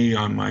all me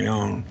on my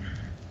own.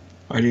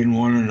 I didn't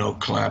want to know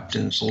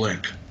Clapton's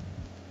lick,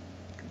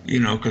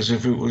 because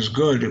if it was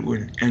good, it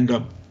would end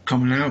up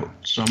coming out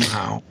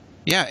somehow.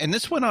 Yeah, and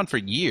this went on for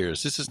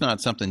years. This is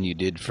not something you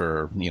did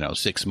for,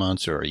 6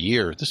 months or a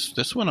year.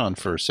 This went on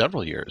for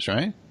several years,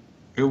 right?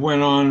 It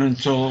went on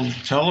until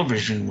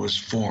television was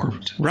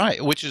formed.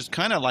 Right, which is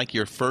kind of like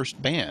your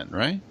first band,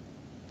 right?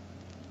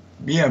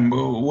 Yeah,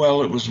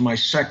 well, it was my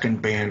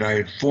second band. I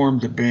had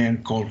formed a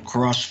band called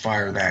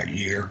Crossfire that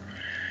year,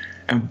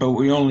 but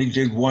we only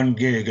did one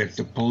gig at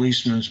the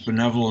Policemen's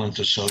Benevolent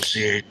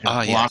Association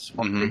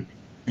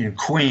in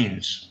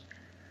Queens.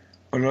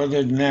 But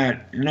other than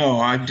that, no,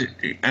 I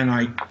did, and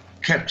I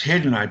kept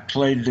hidden. I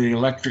played the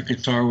electric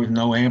guitar with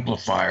no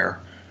amplifier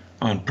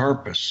on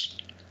purpose.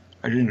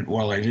 I didn't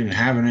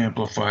have an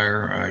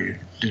amplifier. I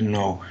didn't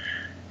know.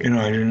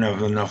 I didn't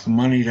have enough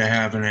money to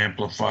have an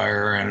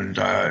amplifier, and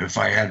if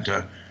I had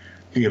to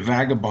be a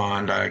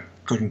vagabond, I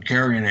couldn't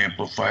carry an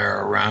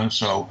amplifier around,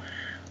 so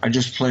I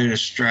just played a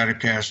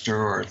Stratocaster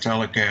or a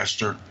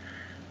Telecaster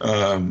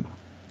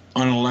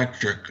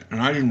unelectric,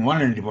 and I didn't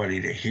want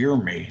anybody to hear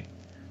me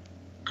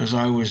because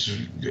I was,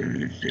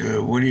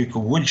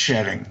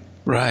 woodshedding.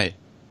 Right.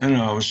 And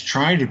I was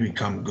trying to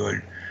become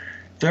good.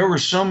 There were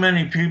so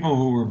many people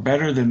who were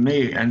better than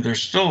me, and there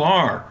still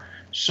are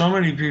so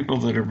many people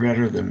that are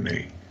better than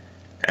me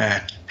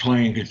at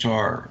playing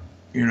guitar.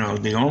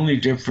 The only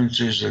difference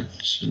is that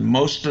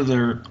most of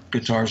their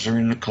guitars are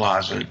in the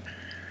closet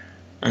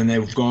and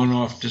they've gone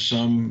off to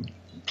some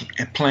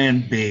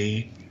plan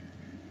B,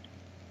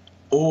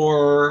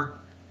 or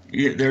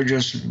they're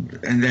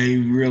and they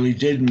really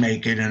did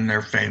make it and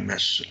they're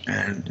famous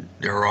and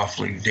they're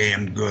awfully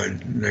damn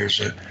good.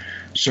 There's a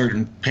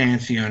certain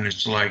pantheon.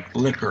 It's like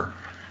liquor.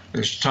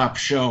 There's top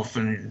shelf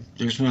and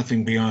there's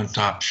nothing beyond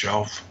top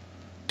shelf.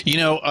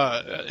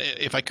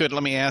 If I could,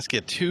 let me ask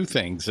you two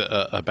things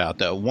about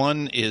that.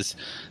 One is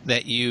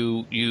that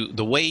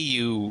the way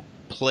you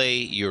play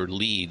your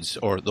leads,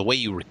 or the way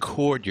you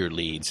record your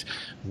leads,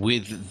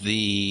 with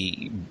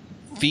the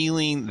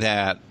feeling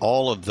that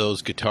all of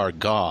those guitar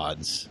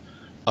gods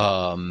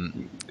are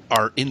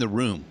in the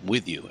room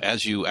with you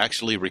as you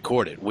actually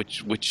record it,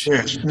 which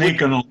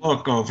sneaking a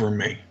look over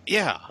me.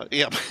 Yeah,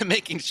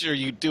 making sure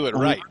you do it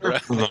right.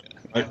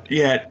 But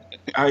yet,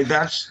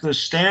 that's the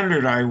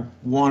standard I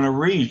want to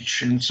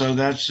reach, and so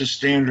that's the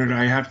standard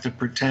I have to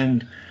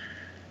pretend.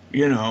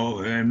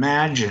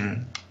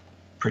 Imagine.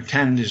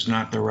 Pretend is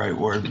not the right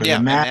word, but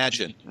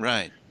imagine.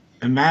 Right.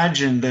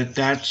 Imagine that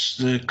that's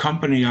the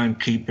company I'm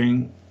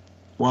keeping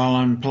while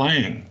I'm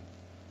playing.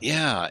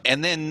 Yeah,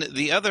 and then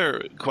the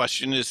other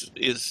question is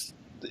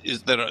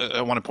that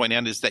I want to point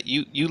out is that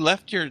you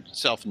left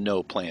yourself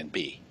no plan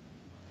B.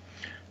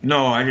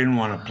 No, I didn't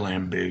want a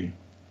plan B.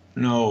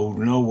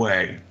 No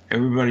way.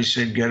 Everybody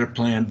said get a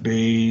plan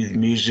B.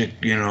 Music,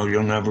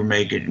 you'll never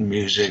make it in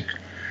music.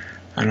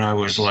 And I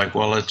was like,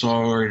 well, it's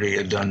already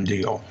a done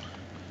deal.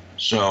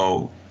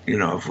 So,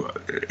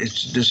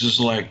 this is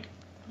like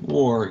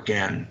war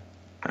again,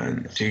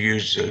 to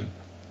use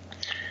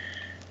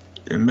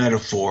a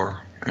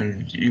metaphor.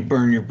 And you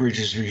burn your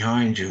bridges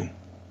behind you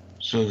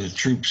so the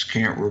troops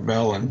can't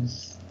rebel and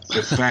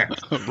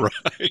defect.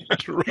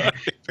 Right.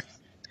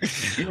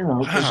 Because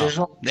there's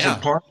always a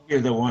part of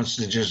you that wants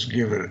to just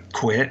give it a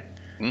quit.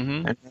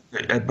 Mm-hmm.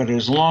 But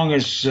as long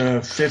as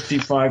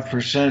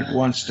 55%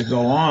 wants to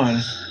go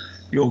on,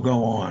 you'll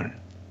go on.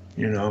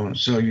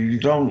 so you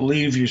don't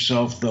leave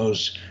yourself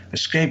those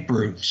escape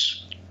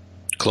routes.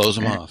 Close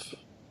them off.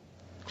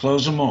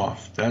 Close them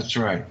off. That's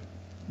right.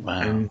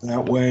 Wow. And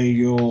that way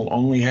you'll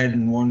only head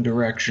in one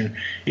direction.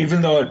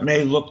 Even though it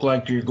may look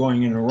like you're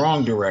going in the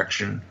wrong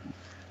direction,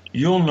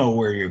 you'll know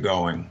where you're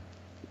going.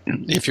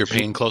 If you're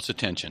paying close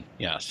attention.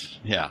 Yes.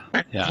 Yeah.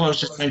 Yeah.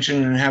 Close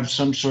attention and have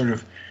some sort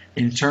of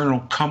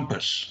internal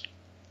compass.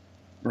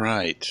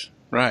 Right.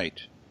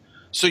 Right.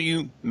 So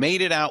you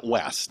made it out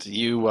west.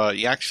 You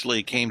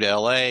actually came to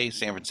L.A.,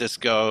 San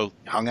Francisco,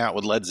 hung out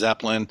with Led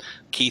Zeppelin.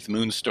 Keith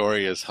Moon's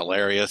story is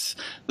hilarious.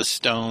 The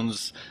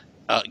Stones,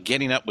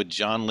 getting up with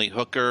John Lee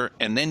Hooker,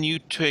 and then you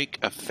take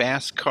a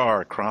fast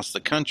car across the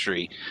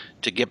country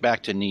to get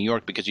back to New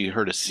York because you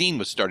heard a scene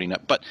was starting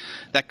up. But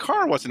that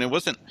car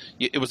wasn't.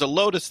 It was a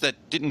Lotus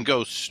that didn't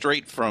go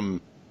straight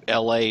from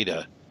L.A.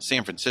 to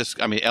San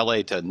Francisco. I mean,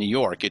 L.A. to New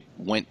York. It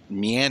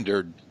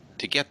meandered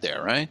to get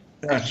there, right?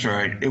 That's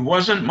right. It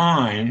wasn't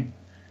mine,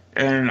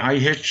 and I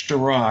hitched a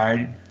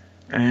ride,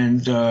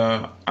 and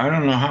I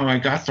don't know how I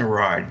got the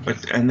ride,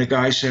 and the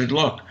guy said,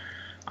 "Look,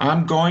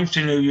 I'm going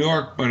to New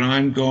York, but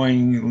I'm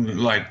going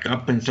like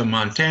up into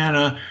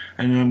Montana,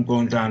 and I'm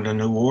going down to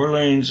New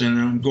Orleans, and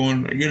I'm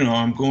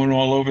going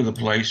all over the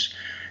place.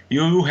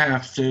 You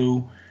have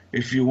to,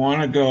 if you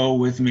want to go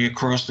with me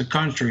across the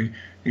country,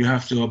 you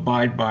have to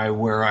abide by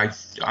where I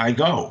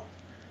go."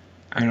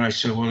 And I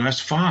said, "Well,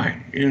 that's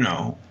fine,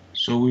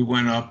 So we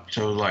went up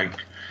to like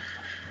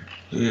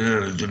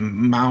the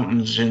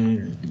mountains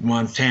in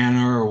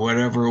Montana or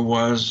whatever it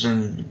was,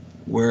 and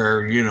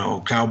where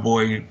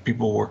cowboy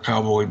people wore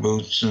cowboy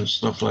boots and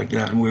stuff like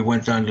that. And we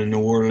went down to New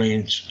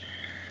Orleans,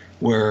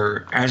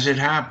 where, as it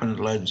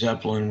happened, Led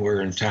Zeppelin were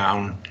in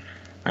town,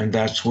 and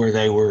that's where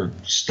they were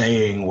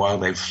staying while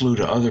they flew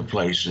to other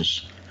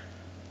places.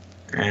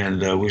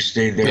 And we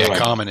stayed there. Yeah,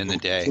 common in the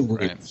day.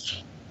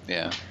 Right.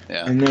 Yeah,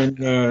 yeah. And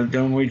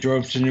then we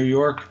drove to New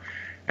York.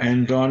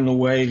 And on the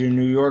way to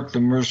New York, the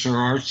Mercer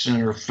Arts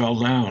Center fell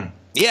down.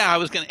 Yeah, I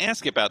was going to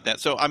ask you about that.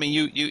 So, I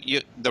mean,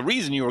 you the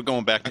reason you were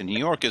going back to New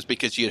York is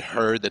because you'd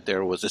heard that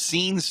there was a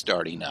scene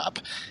starting up.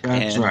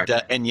 That's right.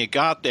 And you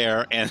got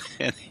there, and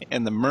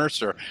the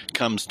Mercer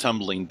comes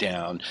tumbling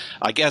down.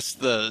 I guess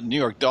the New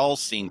York Dolls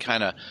scene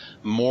kind of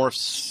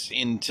morphs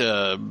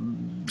into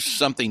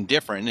something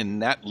different,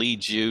 and that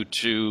leads you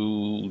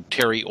to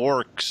Terry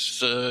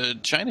Ork's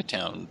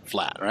Chinatown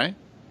flat, right?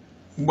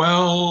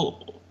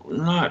 Well,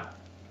 not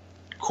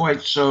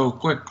quite so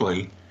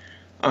quickly.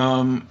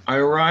 I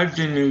arrived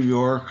in New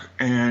York,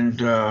 and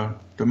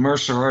the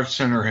Mercer Arts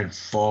Center had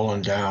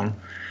fallen down,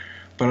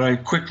 but I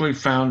quickly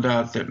found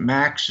out that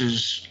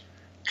Max's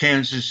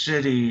Kansas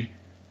City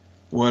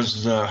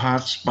was the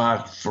hot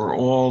spot for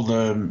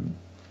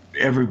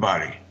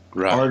everybody,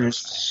 right.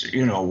 Artists,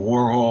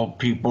 Warhol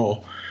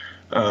people,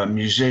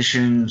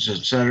 musicians,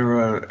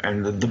 etc.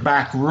 And the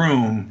back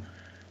room,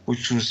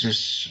 which was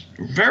this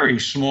very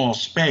small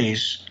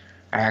space,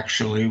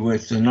 actually,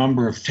 with a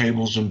number of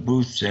tables and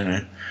booths in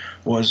it,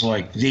 was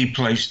like the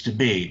place to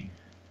be.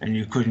 And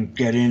you couldn't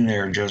get in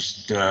there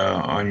just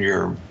on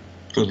your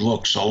good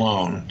looks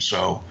alone.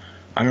 So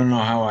I don't know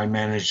how I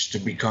managed to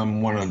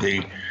become one of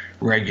the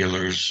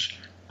regulars.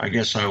 I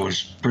guess I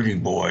was pretty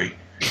boy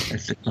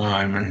at the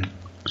time. And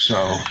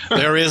so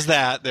there is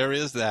that.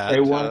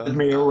 They wanted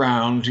me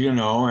around,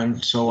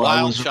 and so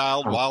I was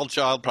Wild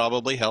Child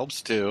probably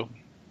helps too.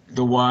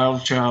 The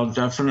Wild Child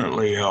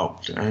definitely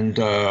helped. And,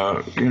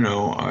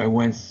 I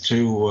went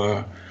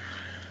to,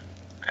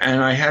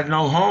 and I had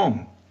no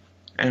home.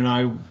 And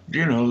I,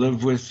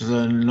 lived with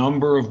a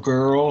number of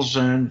girls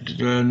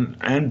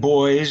and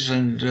boys,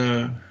 and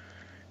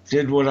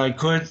did what I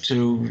could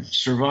to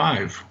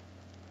survive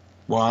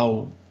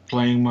while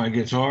playing my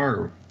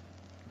guitar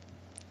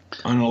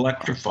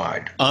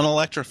unelectrified.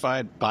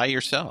 Unelectrified by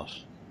yourself?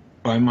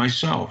 By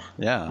myself.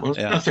 Yeah. Well,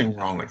 there's nothing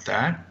wrong with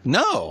that.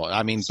 No,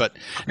 I mean, but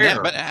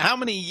how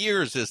many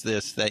years is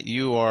this that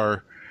you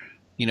are,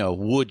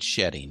 wood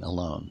shedding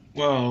alone?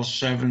 Well,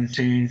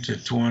 17 to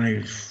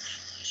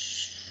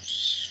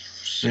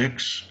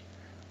 26.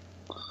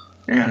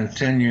 Yeah,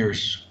 10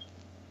 years.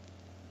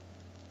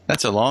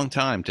 That's a long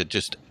time to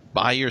just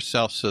by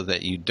yourself so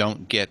that you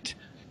don't get,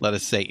 let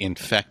us say,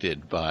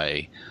 infected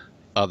by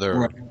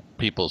other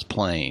people's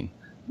playing.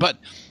 But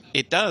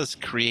it does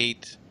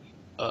create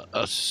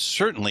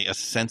certainly a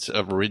sense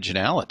of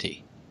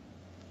originality.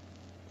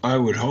 I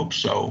would hope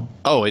so.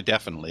 Oh, it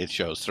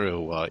shows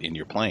through in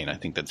your playing. I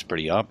think that's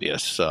pretty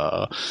obvious.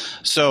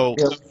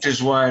 Which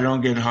is why I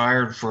don't get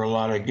hired for a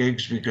lot of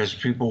gigs, because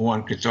people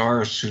want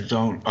guitarists who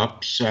don't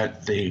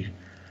upset the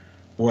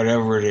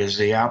whatever it is,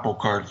 the apple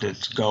cart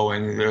that's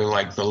going. They're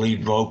like, the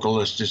lead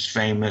vocalist is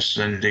famous,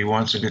 and he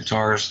wants a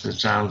guitarist that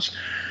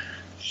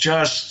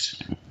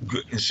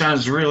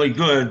sounds really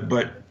good,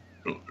 but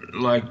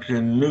like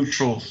a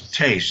neutral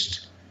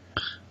taste.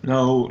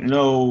 No,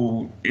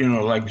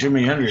 like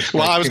Jimi Hendrix.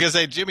 Well, I was going to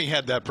say Jimmy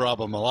had that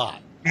problem a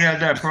lot. He had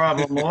that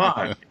problem a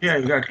lot. Yeah,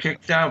 he got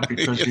kicked out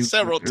because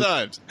several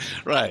times.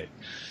 Right.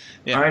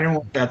 Yeah. I didn't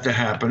want that to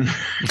happen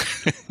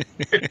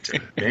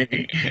to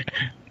me.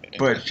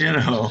 But,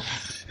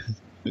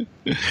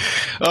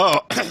 Oh,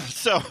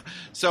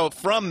 so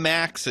from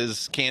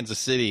Max's Kansas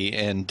City,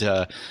 and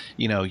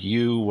you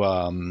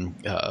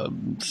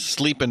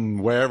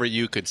sleeping wherever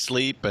you could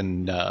sleep,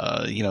 and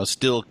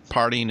still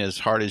partying as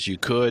hard as you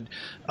could.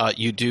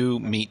 You do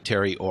meet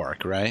Terry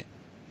Ork, right?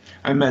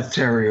 I met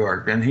Terry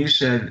Ork, and he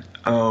said,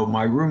 "Oh,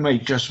 my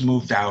roommate just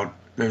moved out.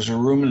 There's a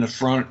room in the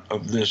front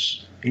of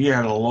this." He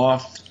had a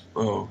loft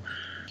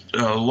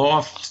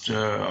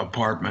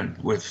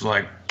apartment with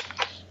like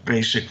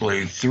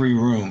basically 3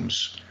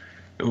 rooms.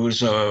 It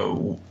was a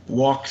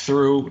walk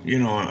through,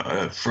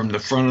 from the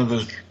front of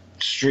the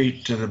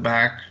street to the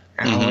back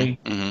alley.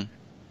 Mm-hmm.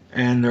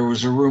 And there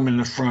was a room in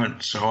the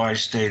front, so I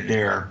stayed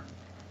there.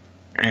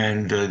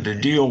 And the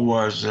deal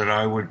was that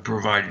I would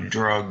provide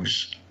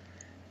drugs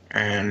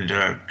and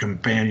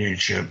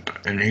companionship,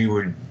 and he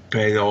would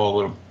pay all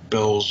the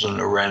bills and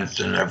the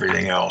rent and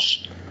everything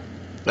else.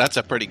 That's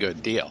a pretty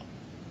good deal.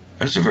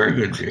 That's a very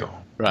good deal.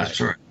 Right. That's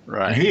right.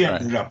 Right. And he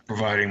ended up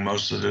providing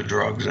most of the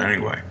drugs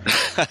anyway.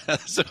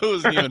 So it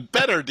was an even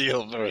better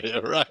deal for you,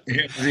 right?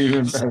 It was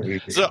even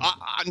better. So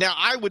now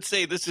I would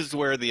say this is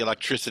where the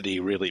electricity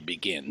really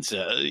begins.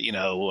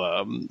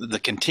 The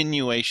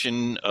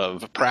continuation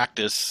of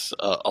practice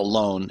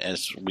alone,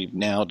 as we've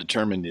now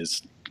determined,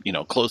 is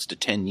close to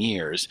 10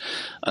 years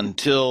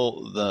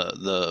until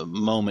the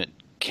moment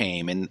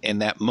came,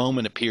 and that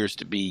moment appears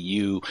to be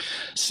you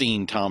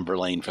seeing Tom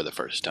Verlaine for the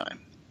first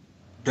time.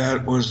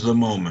 That was the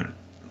moment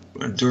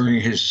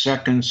during his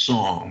second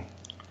song.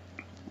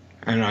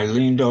 And I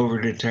leaned over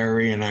to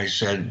Terry and I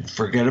said,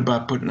 forget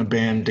about putting a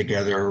band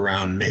together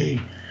around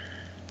me.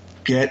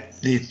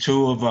 Get the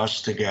 2 of us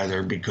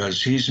together,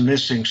 because he's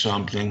missing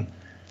something,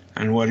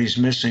 and what he's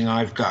missing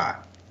I've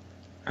got.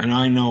 And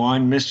I know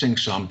I'm missing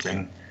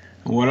something.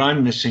 And what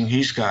I'm missing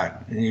he's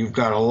got. And you've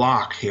got a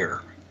lock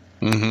here.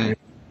 Mm-hmm. And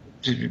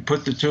if you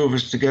put the 2 of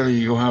us together,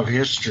 you'll have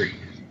history.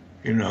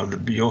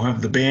 You'll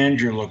have the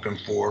band you're looking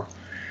for.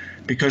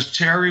 Because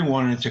Terry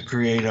wanted to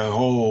create a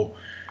whole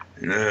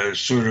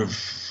sort of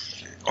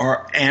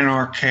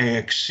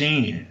anarchic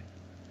scene.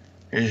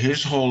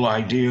 His whole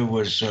idea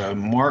was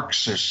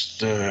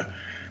Marxist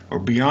or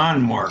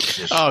beyond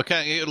Marxist. Oh,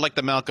 okay, like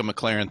the Malcolm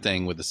McLaren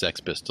thing with the Sex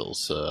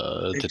Pistols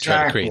to Exactly.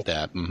 try to create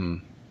that. Mm-hmm.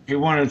 He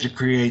wanted to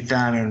create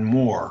that and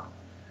more.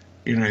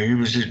 He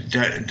was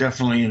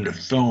definitely into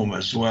film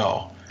as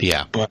well.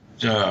 Yeah. But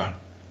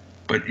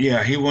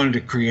yeah, he wanted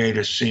to create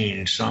a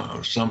scene,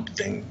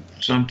 something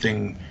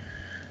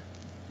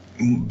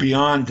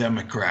beyond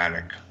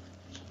democratic,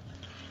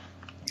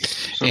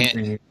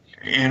 something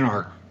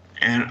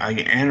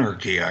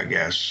anarchy, I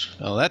guess.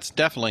 Well, that's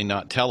definitely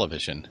not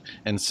television.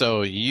 And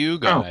so you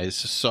guys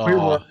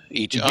saw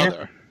each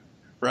other.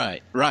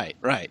 Right.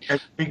 At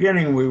the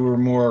beginning, we were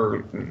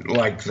more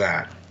like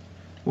that.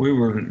 We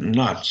were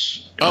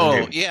nuts.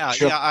 Oh, yeah.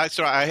 I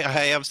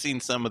have seen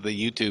some of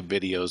the YouTube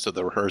videos of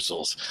the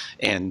rehearsals,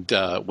 and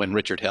when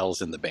Richard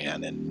Hell's in the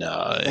band, and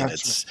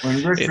it's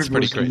pretty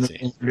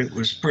crazy. It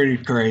was pretty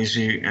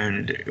crazy,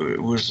 and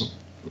it was,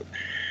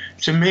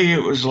 to me,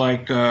 it was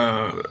like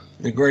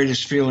the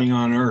greatest feeling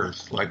on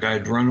earth. Like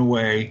I'd run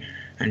away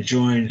and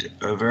joined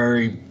a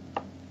very,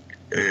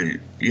 a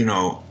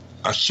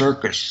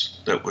circus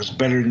that was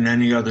better than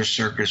any other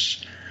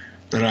circus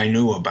that I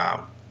knew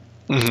about.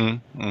 Mm-hmm.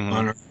 Mm-hmm.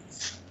 On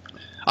earth.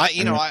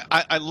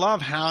 I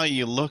love how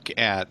you look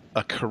at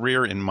a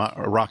career in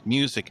rock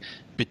music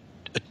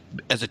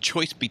as a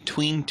choice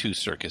between 2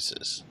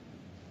 circuses.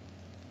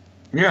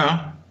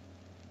 Yeah.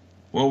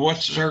 Well,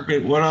 what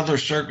other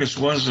circus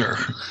was there?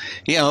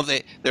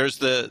 There's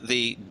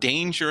the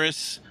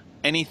dangerous,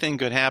 anything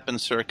could happen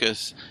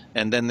circus,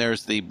 and then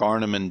there's the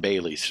Barnum and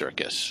Bailey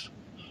circus.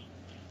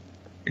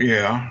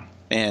 Yeah.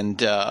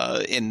 And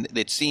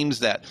it seems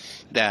that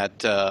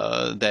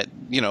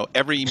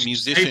every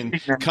musician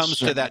comes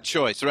to that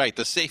choice, right?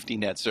 The safety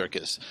net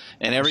circus,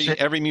 and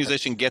every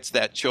musician gets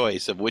that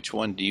choice of which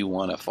one do you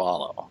want to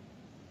follow.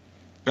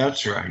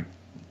 That's right.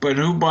 But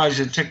who buys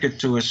a ticket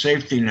to a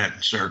safety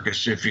net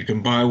circus if you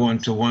can buy one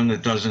to one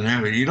that doesn't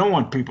have it? You don't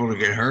want people to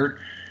get hurt,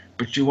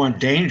 but you want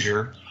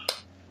danger.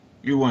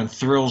 You want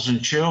thrills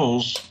and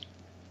chills.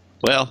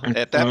 Well,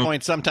 at that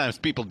point, sometimes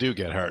people do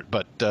get hurt,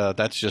 but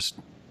that's just.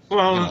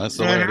 Well, that's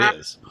the way it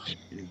is.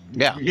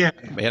 Yeah,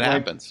 it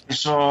happens. I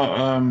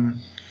saw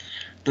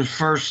the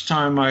first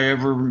time I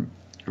ever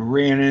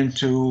ran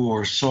into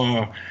or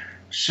saw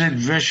Sid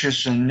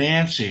Vicious and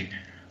Nancy,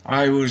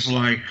 I was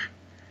like,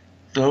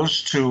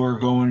 those 2 are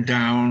going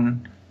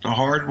down the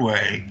hard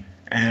way,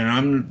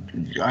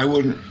 and I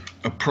wouldn't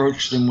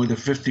approach them with a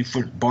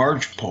 50-foot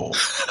barge pole.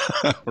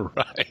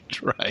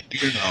 Right.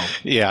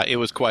 Yeah, it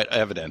was quite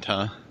evident,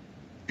 huh?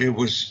 It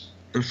was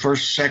the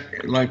first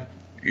like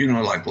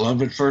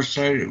love at first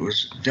sight. It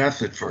was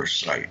death at first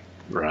sight.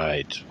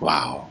 Right.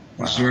 Wow.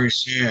 It was very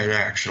sad,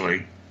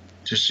 actually,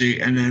 to see.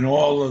 And then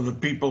all of the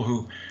people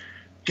who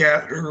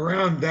gathered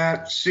around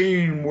that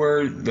scene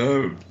were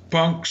the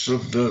punks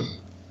of the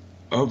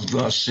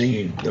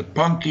scene, the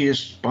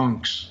punkiest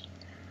punks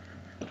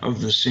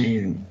of the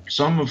scene,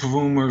 some of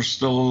whom are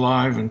still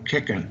alive and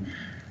kicking.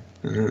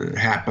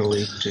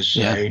 happily to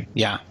say,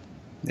 Yeah.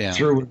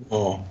 through it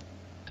all.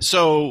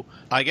 So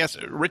I guess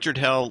Richard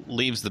Hell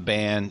leaves the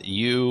band.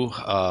 You,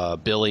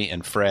 Billy,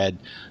 and Fred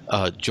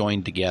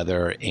joined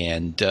together,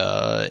 and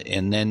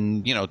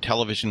then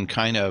television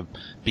kind of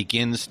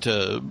begins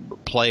to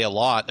play a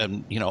lot,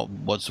 and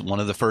was one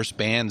of the first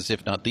bands,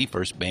 if not the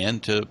first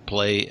band, to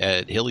play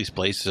at Hilly's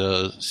Place,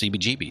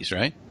 CBGB's,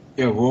 right?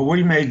 Yeah, well,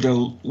 we made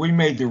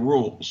the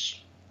rules.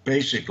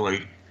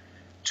 Basically,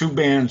 2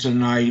 bands a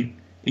night,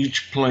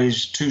 each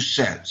plays 2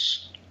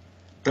 sets.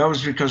 That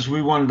was because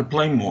we wanted to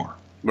play more.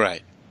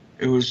 Right.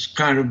 It was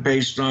kind of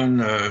based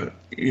on, an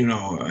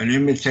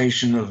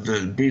imitation of the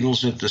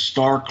Beatles at the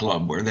Star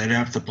Club, where they'd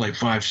have to play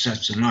 5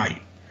 sets a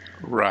night.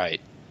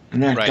 Right.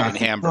 And that right, got in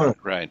Hamburg.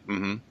 Right.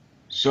 Mm-hmm.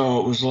 So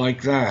it was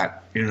like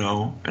that,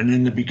 And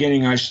in the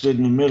beginning, I stood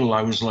in the middle.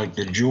 I was like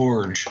the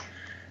George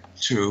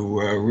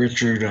to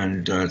Richard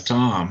and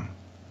Tom.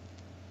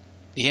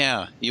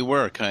 Yeah, you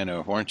were kind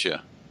of, weren't you?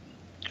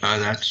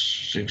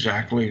 That's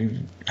exactly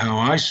how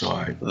I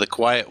saw it. The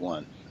quiet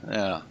one.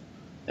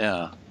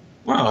 Yeah.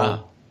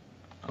 Well,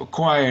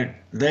 quiet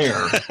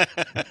there.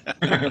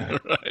 right.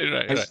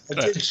 I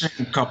did sing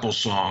a couple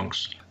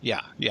songs.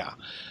 Yeah.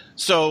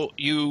 So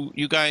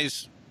you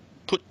guys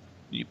put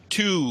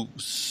 2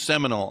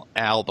 seminal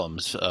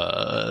albums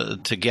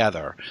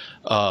together.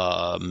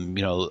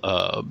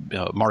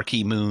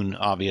 Marquee Moon,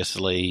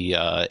 obviously,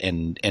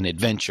 and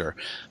Adventure,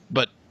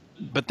 but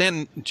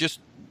then just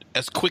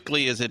as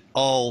quickly as it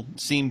all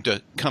seemed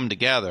to come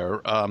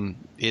together,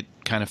 it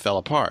kind of fell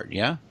apart.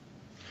 Yeah.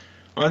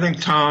 I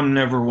think Tom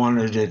never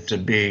wanted it to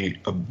be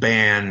a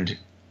band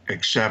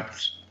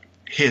except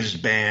his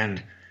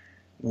band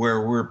where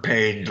we're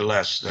paid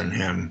less than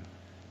him.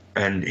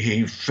 And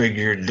he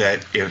figured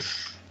that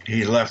if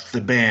he left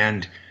the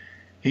band,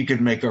 he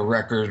could make a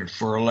record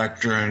for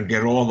Elektra and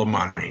get all the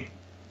money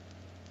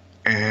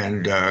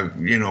and,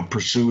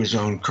 pursue his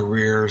own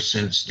career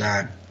since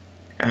that.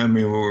 I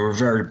mean, we were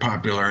very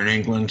popular in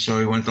England, so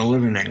he went to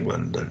live in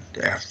England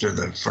after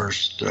the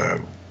first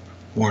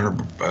Warner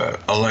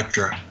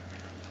Elektra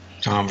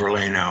Tom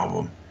Verlaine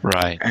album.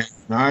 Right. And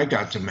I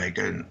got to make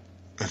a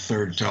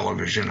 3rd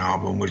television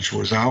album, which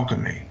was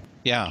Alchemy.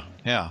 Yeah.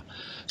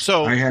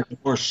 So I had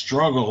more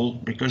struggle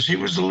because he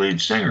was the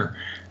lead singer.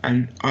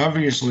 And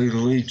obviously the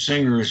lead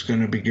singer is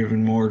going to be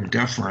given more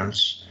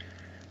deference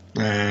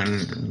than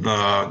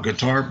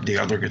the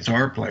other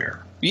guitar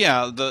player.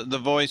 Yeah, the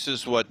voice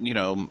is what,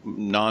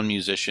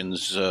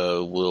 non-musicians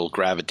will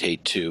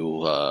gravitate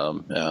to,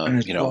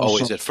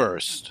 always at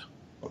first.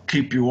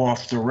 Keep you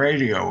off the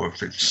radio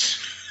if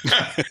it's...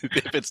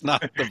 if it's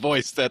not the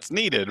voice that's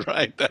needed,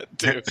 right?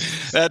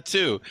 That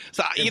too.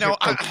 So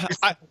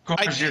I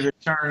cause you to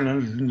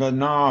turn the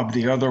knob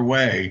the other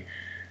way.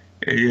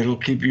 It'll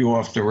keep you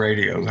off the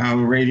radio. How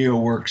the radio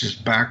works is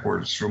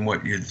backwards from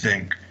what you'd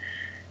think.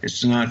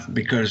 It's not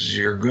because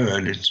you're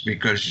good. It's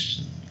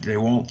because they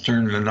won't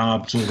turn the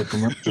knob till the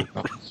commercial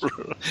comes.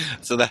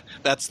 So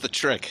that's the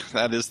trick.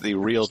 That is the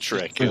real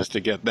trick, is to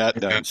get that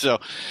done. So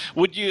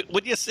would you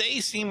say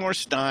Seymour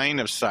Stein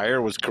of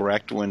Sire was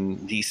correct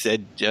when he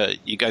said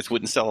you guys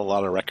wouldn't sell a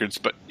lot of records,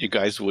 but you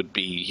guys would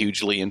be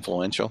hugely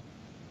influential?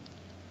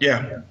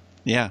 Yeah.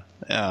 Yeah.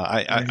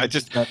 I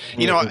just,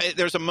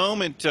 there's a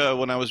moment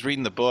when I was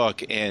reading the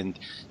book, and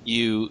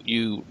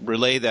you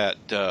relay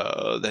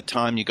that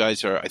time you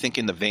guys are, I think,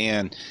 in the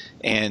van,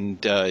 and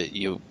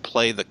you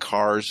play the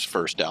Cars'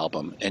 first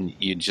album, and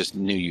you just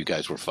knew you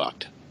guys were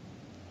fucked.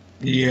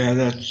 Yeah,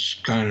 that's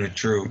kind of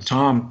true.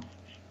 Tom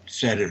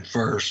said it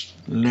first,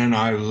 and then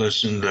I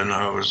listened, and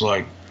I was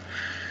like,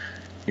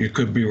 you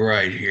could be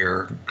right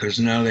here, because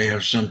now they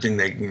have something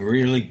they can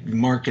really,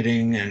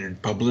 marketing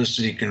and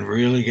publicity can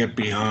really get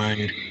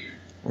behind,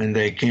 and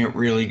they can't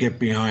really get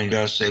behind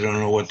us. They don't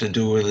know what to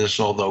do with us,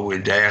 although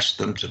we'd asked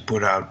them to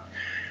put out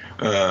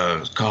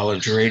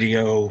college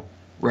radio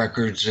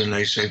records, and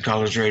they said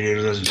college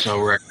radio doesn't sell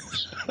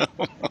records.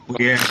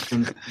 We asked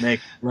them to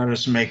let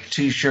us make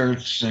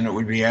T-shirts, and it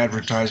would be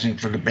advertising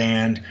for the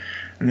band,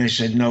 and they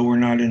said, no, we're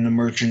not in the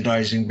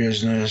merchandising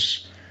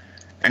business,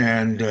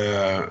 and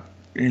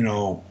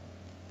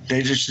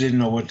they just didn't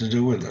know what to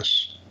do with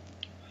us.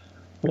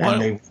 Wow.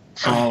 And they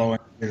following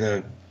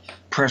the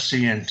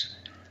prescient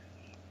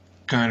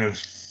kind of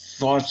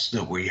thoughts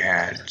that we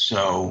had,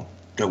 so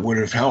that would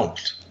have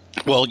helped.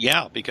 Well,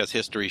 yeah, because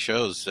history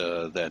shows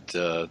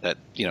that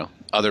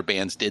other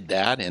bands did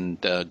that and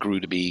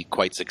grew to be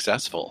quite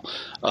successful.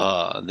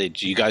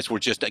 You guys were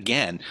just,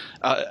 again,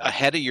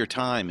 ahead of your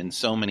time in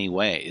so many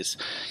ways.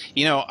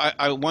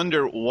 I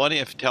wonder what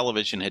if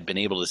television had been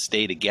able to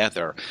stay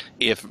together,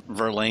 if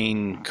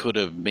Verlaine could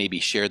have maybe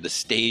shared the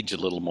stage a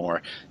little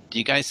more. Do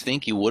you guys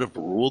think you would have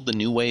ruled the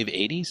new wave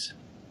 80s?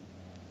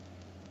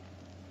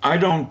 I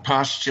don't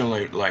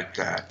postulate like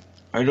that.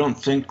 I don't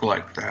think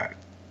like that.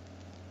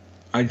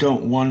 I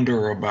don't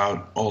wonder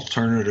about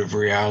alternative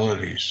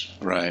realities.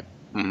 Right.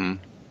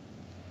 Mm-hmm.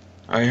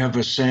 I have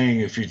a saying,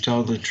 if you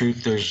tell the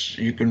truth,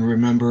 you can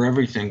remember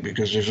everything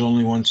because there's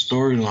only one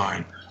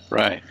storyline.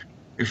 Right.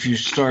 if you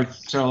start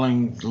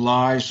telling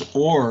lies,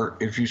 or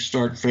if you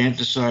start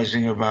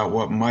fantasizing about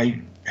what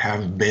might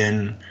have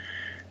been,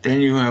 then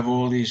you have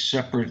all these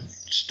separate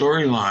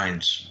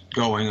storylines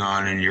going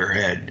on in your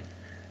head,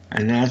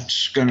 and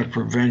that's going to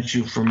prevent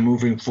you from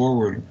moving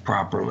forward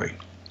properly.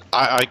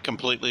 I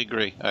completely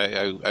agree.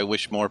 I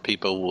wish more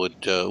people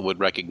would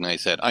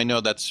recognize that. I know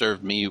that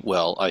served me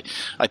well.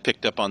 I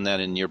picked up on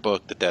that in your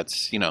book,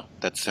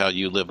 that's how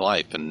you live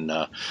life, and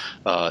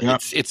Yeah.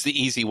 it's the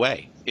easy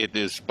way. It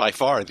is by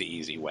far the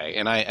easy way,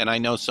 and I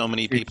know so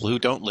many people who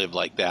don't live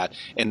like that,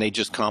 and they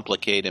just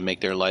complicate and make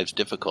their lives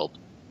difficult.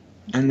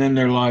 And then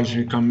their lives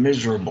become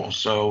miserable.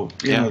 So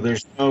Yeah.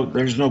 there's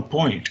no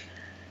point.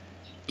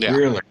 Yeah.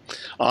 Really.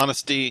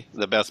 Honesty,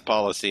 the best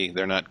policy.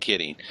 They're not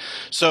kidding.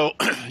 So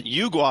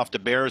you go off to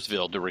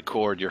Bearsville to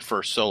record your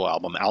first solo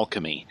album,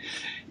 Alchemy.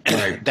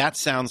 Right. That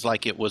sounds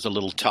like it was a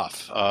little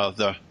tough.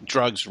 The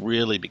drugs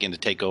really begin to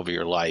take over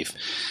your life.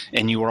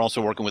 And you were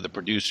also working with a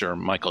producer,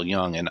 Michael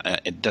Young, and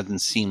it doesn't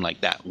seem like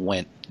that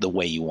went the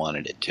way you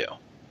wanted it to.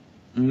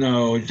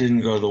 No, it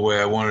didn't go the way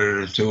I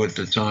wanted it to at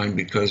the time,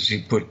 because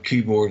he put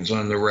keyboards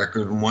on the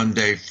record. And one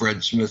day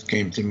Fred Smith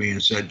came to me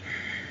and said,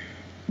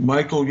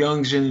 Michael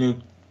Young's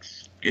in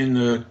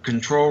the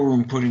control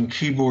room putting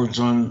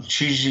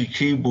cheesy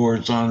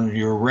keyboards on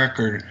your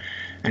record,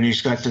 and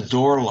he's got the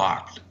door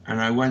locked. And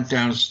I went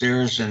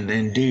downstairs, and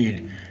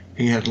indeed,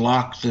 he had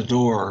locked the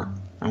door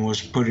and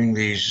was putting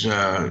these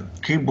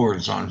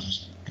keyboards on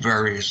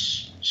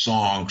various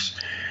songs,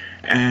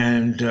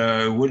 and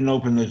wouldn't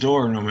open the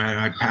door. No matter,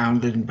 I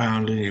pounded and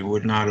pounded, he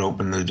would not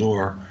open the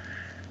door.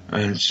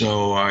 And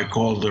so I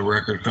called the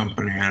record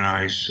company, and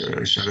I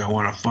said, I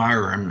want to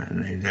fire him.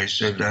 And they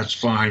said, that's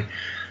fine.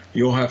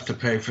 You'll have to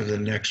pay for the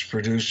next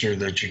producer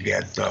that you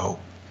get, though,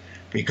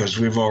 because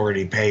we've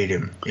already paid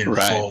him in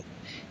full.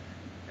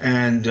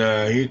 And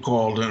he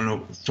called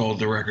and told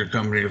the record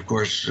company, of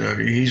course,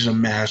 he's a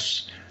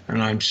mess,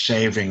 and I'm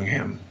saving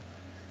him.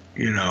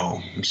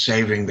 I'm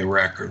saving the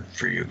record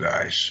for you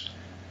guys.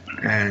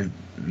 And,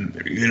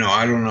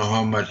 I don't know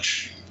how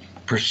much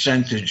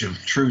percentage of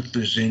truth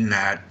is in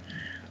that.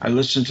 I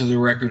listen to the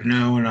record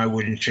now, and I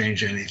wouldn't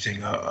change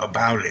anything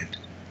about it.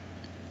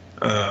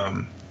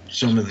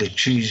 Some of the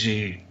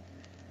cheesy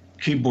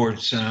keyboard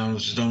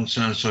sounds don't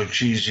sound so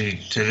cheesy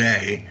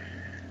today.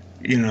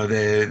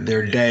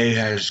 Their day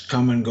has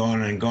come and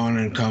gone and gone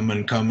and come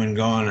and come and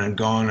gone and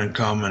gone and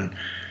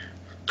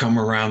come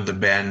around the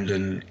bend,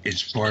 and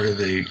it's part of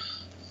the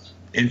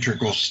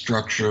integral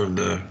structure of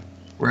the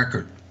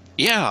record.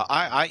 Yeah,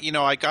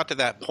 I got to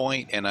that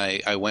point, and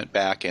I went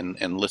back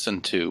and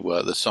listened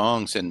to the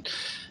songs, and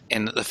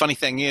the funny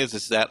thing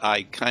is that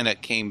I kind of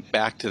came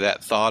back to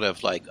that thought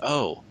of like,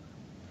 oh,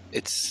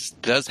 it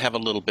does have a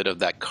little bit of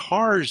that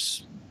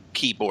Cars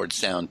keyboard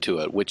sound to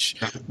it, which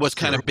was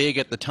kind of big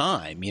at the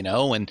time,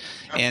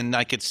 and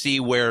I could see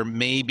where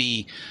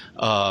maybe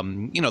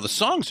the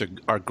songs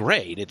are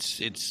great.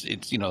 It's a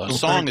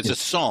song is a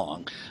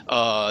song.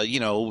 The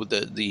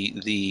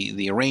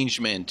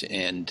arrangement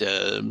and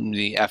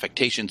the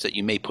affectations that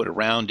you may put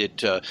around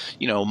it,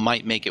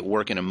 might make it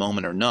work in a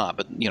moment or not.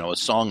 But a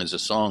song is a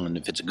song, and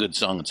if it's a good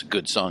song, it's a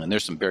good song. And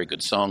there's some very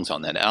good songs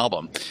on that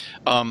album.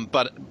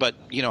 But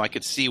I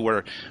could see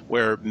where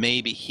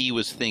maybe he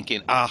was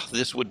thinking,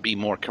 this would be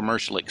more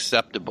commercially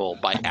acceptable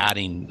by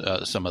adding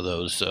some of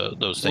those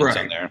things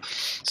on there.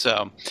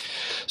 So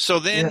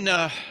then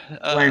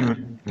blame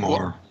him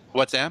more.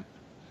 What's that?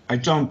 I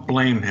don't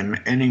blame him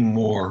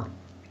anymore.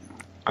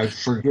 I've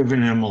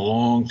forgiven him a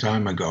long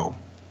time ago.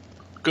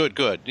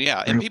 Good.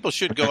 Yeah, and people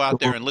should go out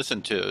there and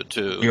listen to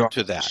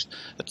that.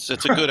 It's a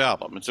good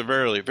album. It's a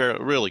very, very,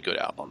 really good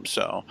album.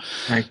 So,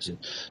 thank you.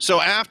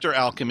 So after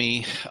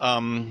Alchemy,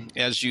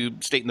 as you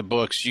state in the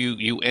books,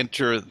 you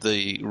enter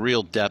the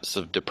real depths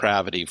of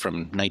depravity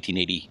from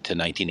 1980 to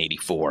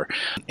 1984.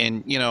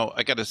 And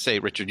I got to say,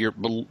 Richard, you're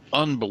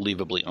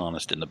unbelievably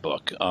honest in the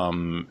book.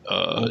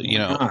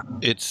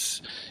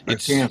 It's I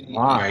can't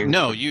lie.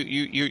 No,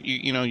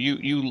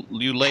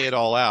 you lay it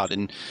all out,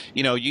 and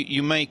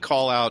you may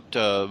call out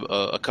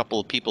a couple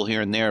of people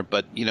here and there,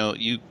 but you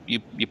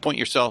point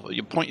your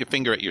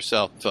finger at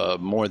yourself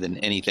more than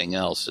anything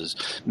else, is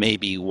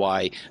maybe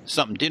why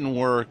something didn't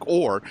work,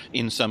 or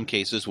in some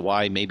cases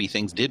why maybe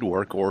things did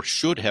work or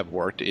should have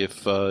worked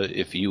if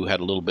you had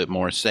a little bit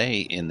more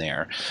say in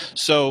there.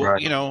 So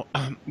right.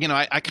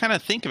 I kind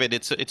of think of it.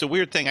 It's a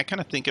weird thing. I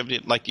kind of think of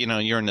it like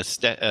you're an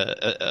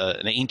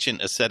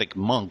ancient ascetic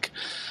monk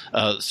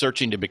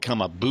searching to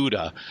become a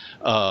Buddha,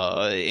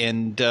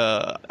 and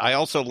I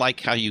also like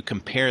how you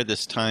compare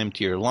this time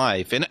to your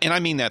life, and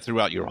I mean that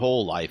throughout your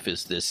whole life,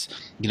 is this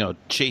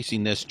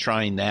chasing this,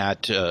 trying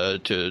that,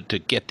 to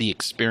get the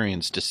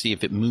experience, to see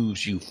if it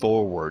moves you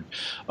forward,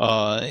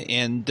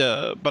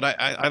 but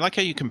I like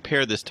how you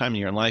compare this time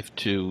in your life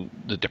to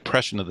the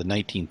Depression of the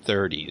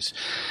 1930s.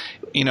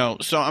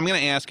 So I'm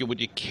going to ask you,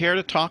 would you care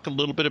to talk a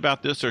little bit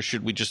about this, or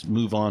should we just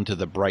move on to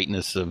the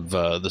brightness of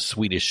the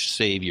Swedish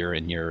savior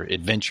and your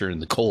adventure in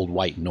the cold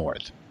white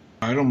north?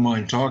 I don't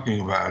mind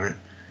talking about it.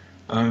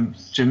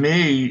 To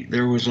me,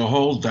 there was a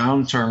whole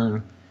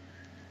downturn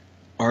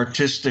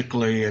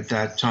artistically at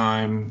that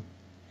time,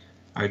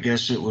 I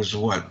guess it was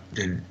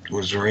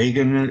was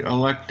Reagan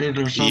elected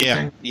or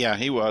something? Yeah,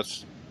 he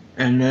was.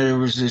 And there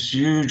was this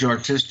huge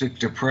artistic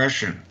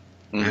depression,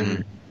 Mm-hmm.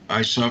 and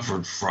I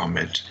suffered from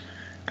it.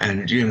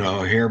 And,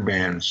 hair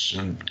bands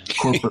and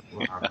corporate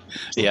rock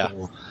Yeah.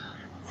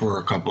 for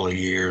a couple of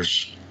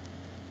years.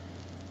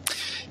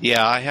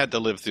 Yeah, I had to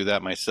live through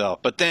that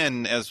myself. But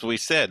then, as we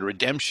said,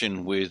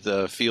 redemption with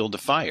Field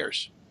of Fire.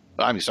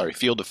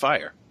 Field of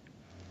Fire.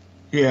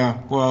 Yeah,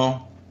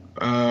 well,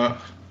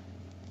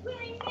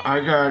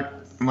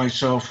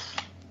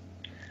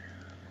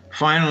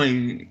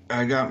 finally,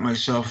 I got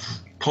myself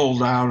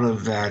pulled out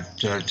of that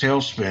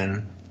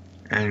tailspin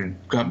and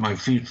got my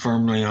feet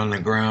firmly on the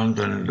ground.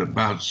 And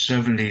about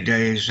 70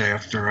 days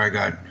after I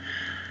got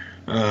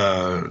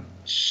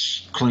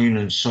clean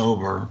and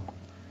sober,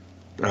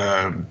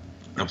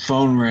 a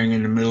phone rang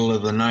in the middle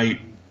of the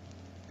night,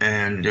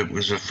 and it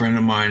was a friend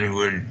of mine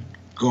who had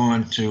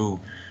gone to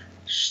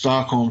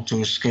Stockholm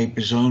to escape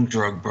his own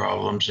drug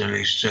problems, and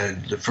he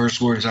said the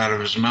first words out of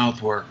his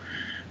mouth were,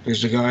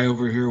 "There's a guy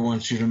over here who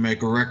wants you to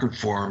make a record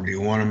for him. Do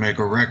you want to make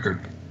a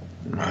record?"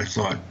 And I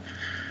thought,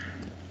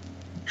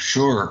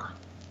 sure.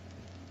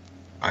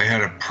 I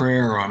had a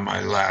prayer on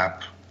my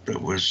lap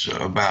that was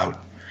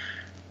about,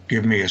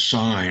 give me a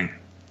sign.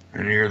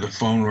 And here the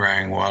phone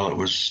rang while it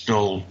was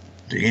still,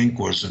 the ink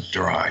wasn't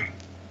dry.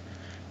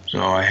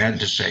 So I had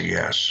to say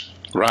yes.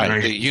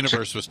 Right. The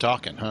universe was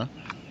talking, huh?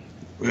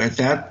 At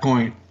that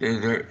point,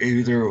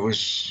 either it was,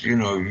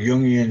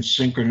 Jungian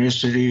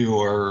synchronicity,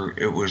 or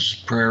it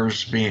was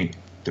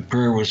the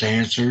prayer was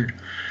answered,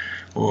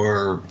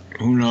 or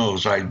who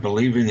knows. I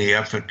believe in the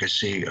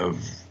efficacy of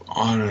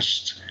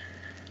honest,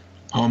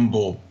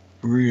 humble,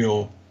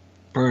 real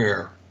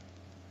prayer.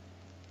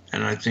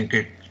 And I think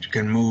it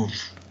can move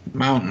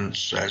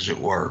mountains, as it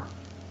were.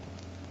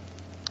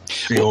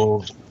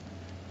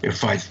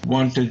 If I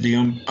wanted the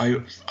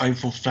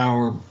Eiffel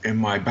Tower in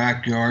my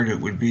backyard, it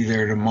would be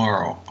there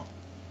tomorrow.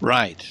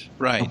 Right.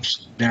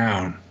 Ups,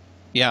 down.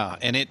 Yeah,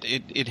 and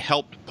it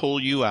helped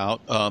pull you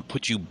out,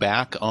 put you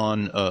back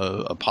on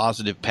a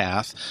positive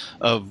path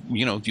of,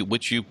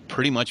 which you've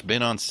pretty much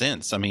been on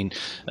since. I mean,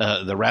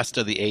 the rest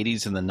of the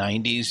 80s and the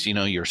 90s,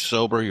 you're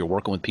sober, you're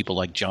working with people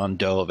like John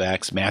Doe of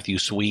X, Matthew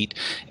Sweet,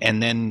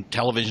 and then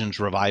television's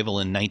revival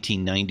in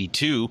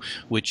 1992,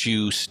 which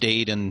you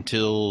stayed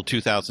until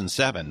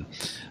 2007.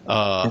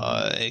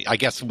 I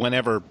guess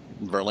whenever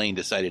Verlaine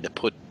decided to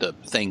put the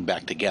thing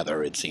back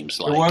together, it seems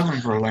like. It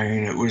wasn't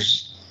Verlaine, it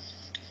was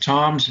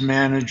Tom's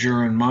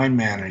manager and my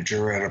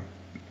manager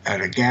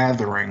at a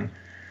gathering,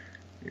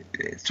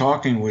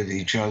 talking with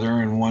each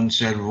other, and one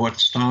said,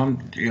 "What's Tom?"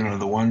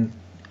 The one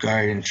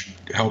guy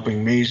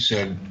helping me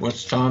said,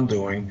 "What's Tom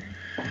doing?"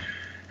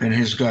 And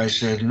his guy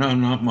said, "No,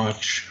 not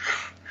much."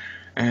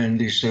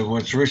 And he said,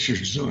 "What's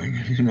Richard's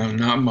doing?"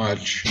 "Not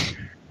much."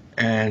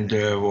 And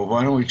well,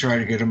 why don't we try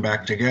to get them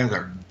back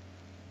together?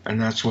 And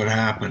that's what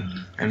happened.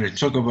 And it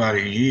took about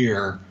a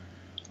year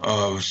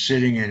of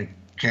sitting in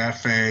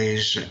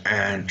cafes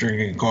and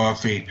drinking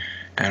coffee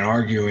and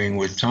arguing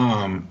with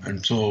Tom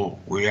until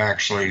we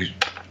actually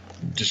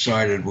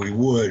decided we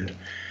would.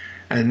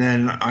 And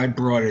then I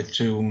brought it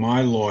to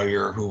my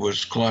lawyer, who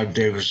was Clive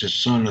Davis's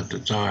son at the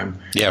time.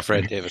 Yeah,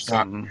 Fred Davis.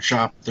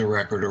 Shopped the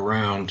record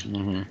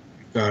around,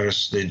 got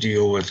us the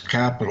deal with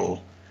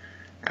Capitol.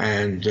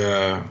 And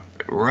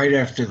right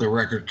after the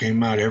record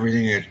came out,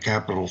 everything at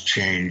Capitol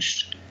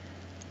changed.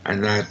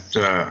 And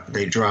that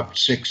they dropped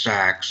 6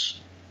 acts.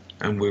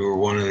 And we were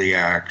one of the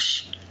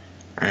acts,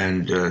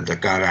 and we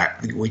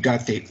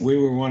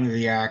were one of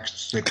the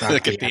acts that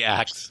got the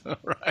acts.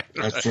 Right.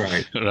 That's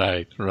right.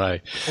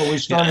 Right. Well, we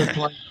started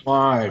playing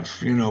live.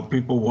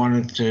 People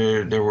wanted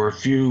to. There were a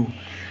few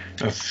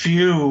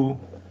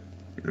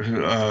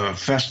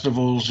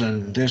festivals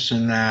and this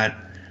and that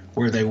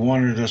where they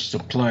wanted us to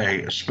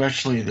play,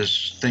 especially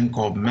this thing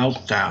called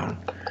Meltdown.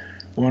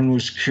 One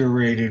was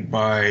curated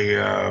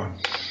by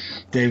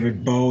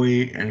David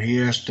Bowie, and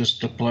he asked us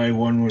to play.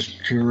 One was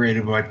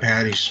curated by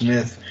Patti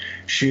Smith.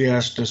 She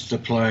asked us to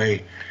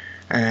play.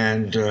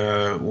 And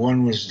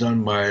one was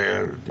done by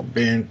a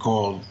band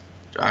called,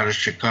 out of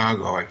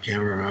Chicago. I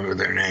can't remember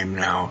their name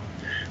now.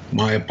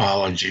 My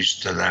apologies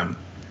to them.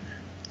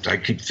 I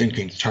keep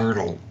thinking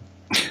Turtle.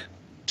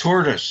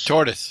 Tortoise,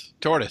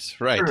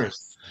 right.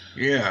 Tortoise.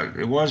 Yeah,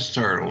 it was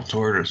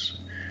Tortoise.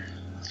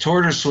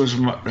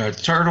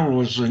 Turtle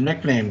was a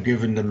nickname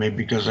given to me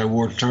because I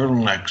wore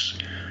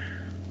turtlenecks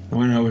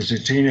when I was a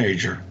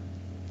teenager.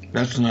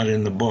 That's not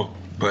in the book,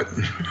 but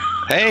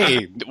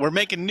hey, we're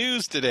making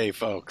news today,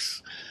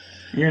 folks.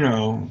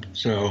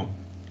 So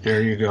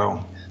there you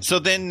go. So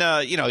then,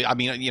 you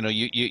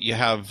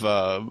have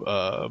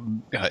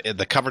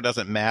The Cover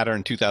Doesn't Matter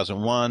in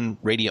 2001,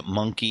 Radiant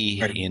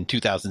Monkey in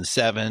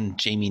 2007,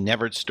 Jamie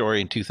Nevert's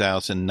Story in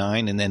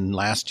 2009, and then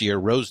last year,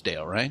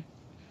 Rosedale, right?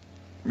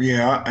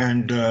 Yeah,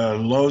 and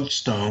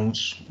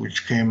Lodestones,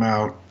 which came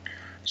out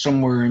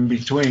somewhere in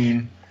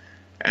between,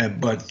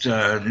 but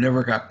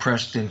never got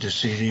pressed into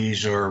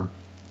CDs or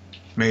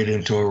made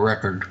into a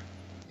record.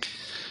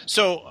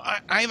 So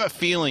I have a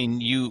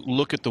feeling you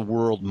look at the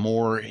world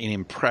more in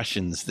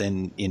impressions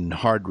than in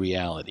hard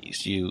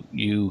realities.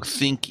 You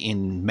think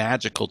in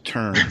magical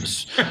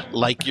terms,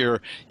 like your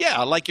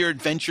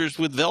adventures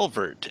with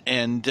Velvet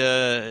and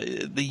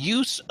the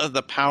use of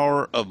the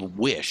power of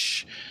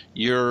wish,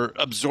 your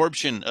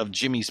absorption of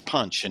Jimmy's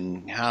punch,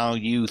 and how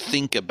you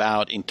think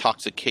about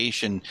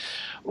intoxication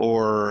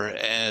or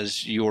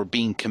as you're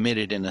being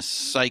committed in a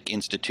psych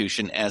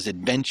institution as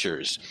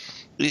adventures.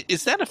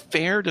 Is that a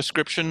fair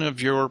description of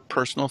your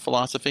personal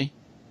philosophy?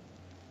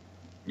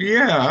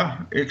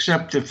 Yeah,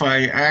 except if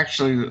I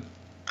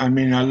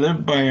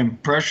live by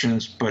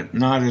impressions, but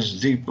not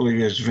as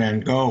deeply as Van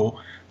Gogh.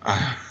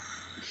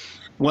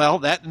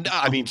 Well,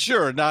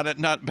 sure,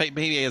 not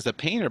maybe as a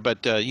painter,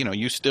 but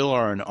you still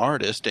are an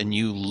artist, and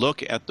you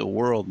look at the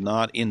world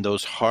not in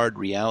those hard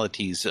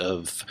realities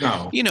of,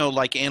 No.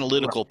 Like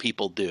analytical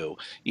people do.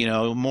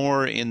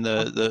 More in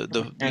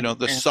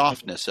the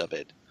softness of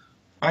it.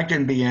 I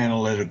can be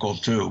analytical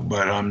too,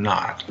 but I'm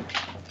not.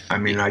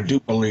 I do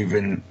believe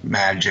in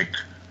magic,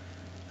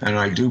 and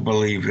I do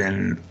believe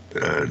in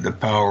the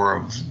power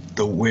of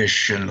the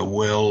wish and the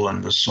will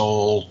and the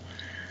soul,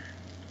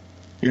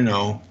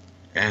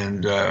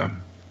 and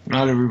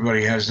not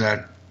everybody has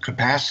that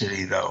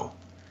capacity, though.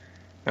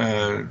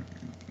 The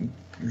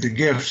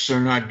gifts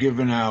are not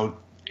given out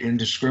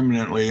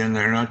indiscriminately, and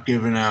they're not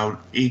given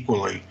out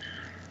equally.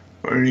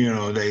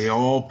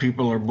 All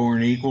people are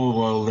born equal.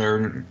 Well,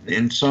 they're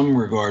in some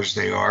regards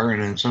they are, and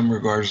in some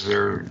regards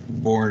they're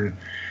born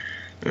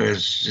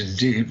as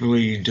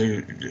deeply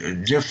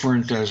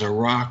different as a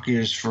rock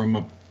is from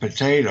a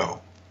potato.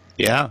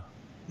 Yeah.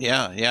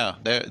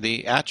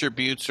 The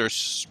attributes are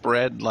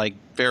spread like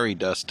fairy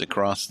dust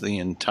across the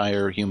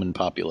entire human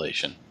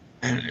population.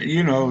 And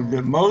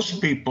that most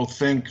people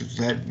think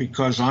that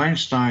because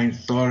Einstein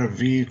thought of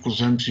V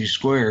equals MC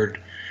squared,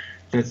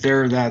 that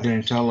they're that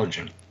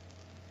intelligent.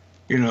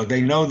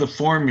 They know the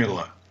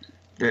formula.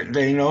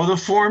 They know the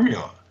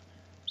formula.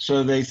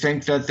 So they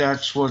think that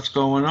that's what's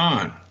going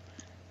on.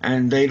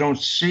 And they don't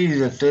see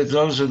that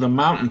those are the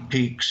mountain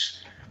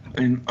peaks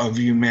of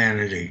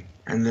humanity,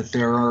 and that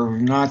there are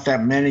not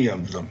that many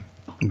of them.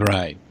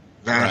 Right.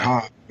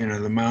 High,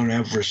 the Mount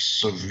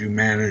Everests of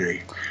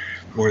humanity,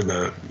 or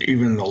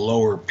even the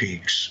lower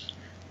peaks.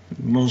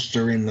 Most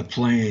are in the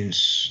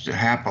plains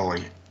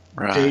happily.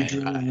 Right.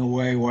 Daydreaming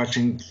away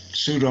watching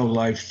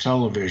pseudo-life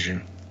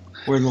television,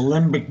 where the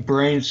limbic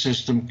brain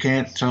system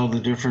can't tell the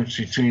difference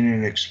between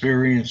an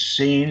experience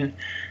seen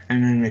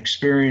and an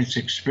experience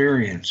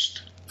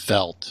experienced.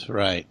 Felt,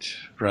 right.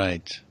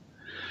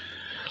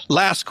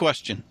 Last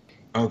question.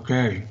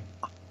 Okay.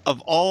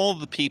 Of all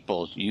the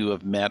people you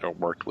have met or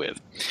worked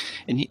with,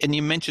 and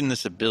you mentioned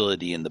this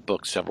ability in the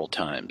book several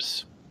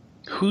times,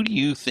 who do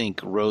you think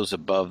rose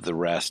above the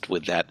rest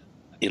with that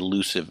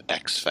elusive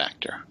X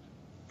factor?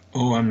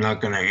 Oh, I'm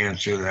not going to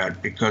answer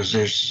that because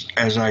there's,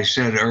 as I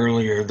said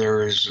earlier,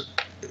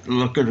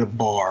 look at a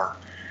bar.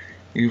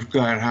 You've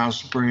got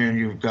house brand,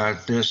 you've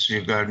got this,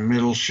 you've got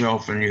middle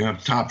shelf, and you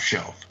have top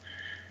shelf.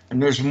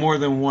 And there's more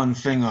than one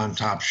thing on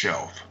top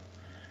shelf.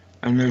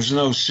 And there's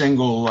no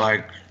single,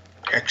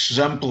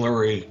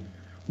 exemplary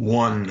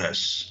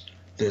oneness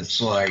that's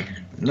like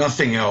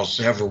nothing else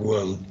ever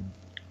will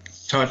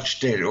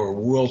touched it or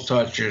will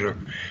touch it, or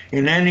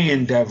in any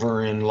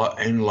endeavor in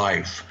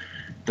life.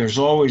 There's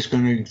always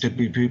going to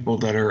be people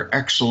that are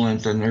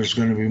excellent, and there's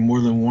going to be more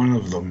than one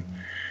of them.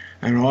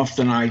 And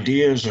often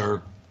ideas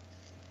are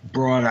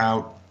brought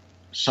out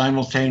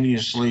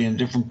simultaneously in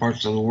different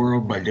parts of the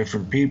world by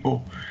different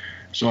people.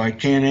 So I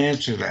can't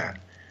answer that.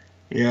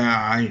 Yeah,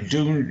 I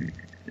do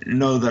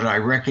know that I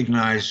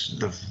recognize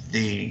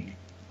the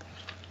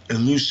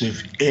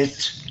elusive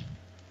it,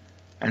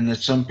 and that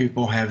some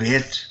people have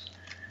it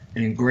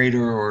in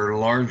greater or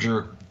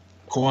larger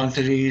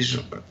quantities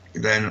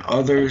than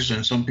others,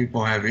 and some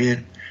people have it,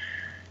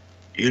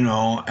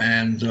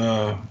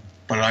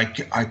 but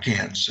I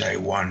can't say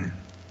one.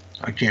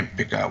 I can't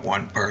pick out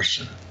one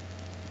person.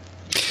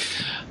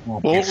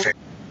 Well,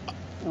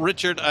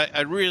 Richard,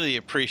 I really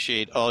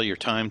appreciate all your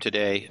time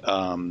today.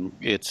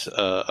 It's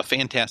a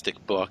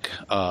fantastic book.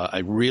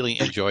 I really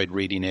enjoyed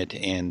reading it,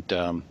 and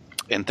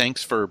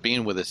thanks for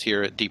being with us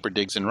here at Deeper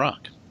Digs in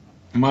Rock.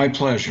 My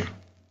pleasure.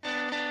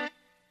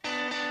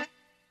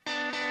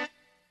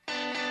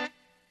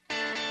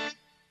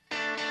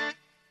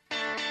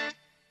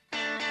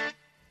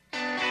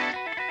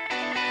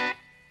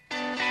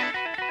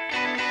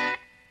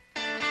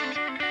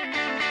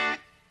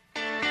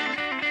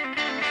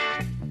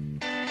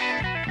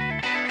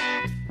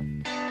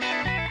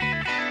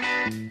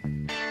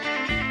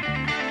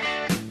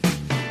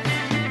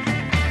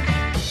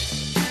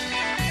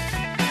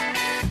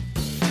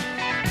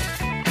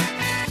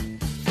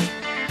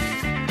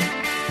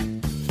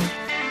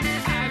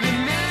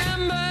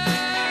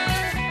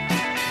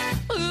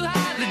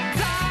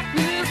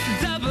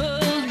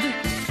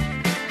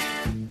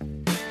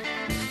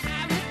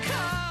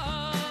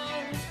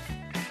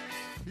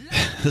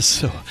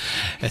 So,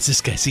 has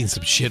this guy seen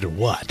some shit or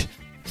what?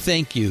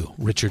 Thank you,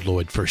 Richard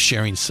Lloyd, for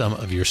sharing some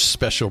of your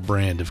special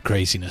brand of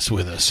craziness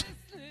with us.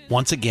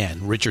 Once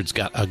again, Richard's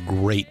got a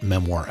great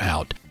memoir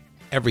out.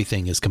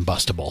 Everything is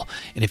Combustible.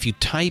 And if you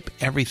type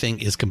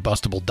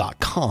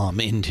everythingiscombustible.com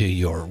into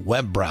your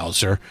web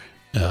browser,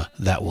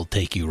 that will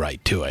take you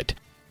right to it.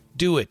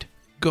 Do it.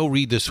 Go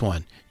read this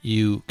one.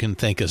 You can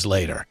thank us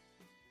later.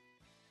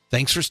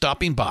 Thanks for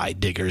stopping by,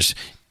 diggers.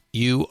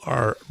 You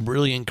are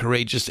brilliant,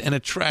 courageous, and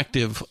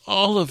attractive,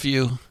 all of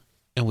you,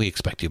 and we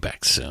expect you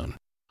back soon.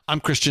 I'm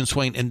Christian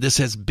Swain, and this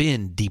has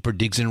been Deeper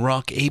Digs in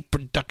Rock, a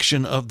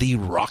production of the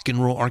Rock and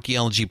Roll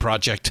Archaeology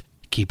Project.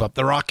 Keep up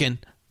the rockin'.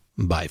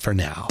 Bye for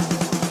now.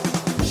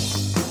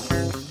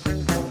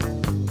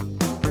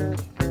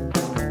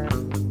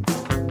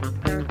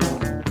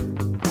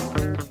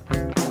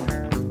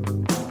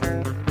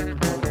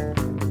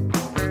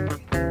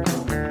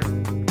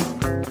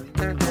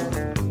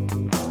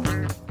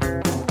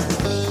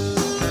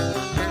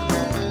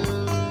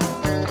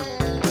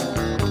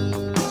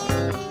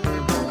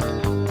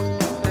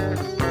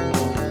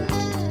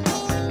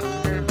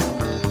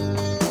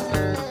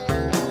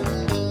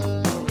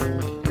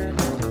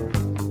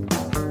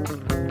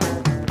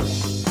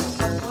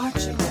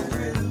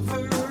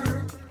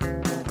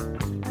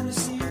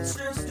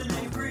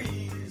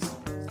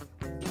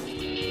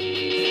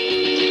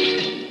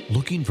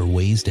 Looking for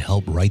ways to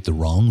help right the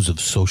wrongs of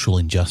social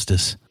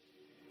injustice?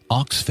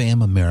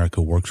 Oxfam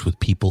America works with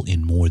people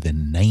in more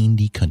than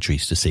 90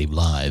 countries to save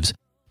lives,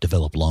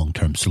 develop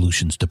long-term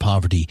solutions to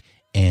poverty,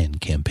 and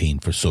campaign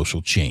for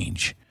social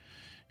change.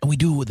 And we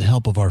do it with the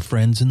help of our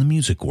friends in the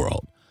music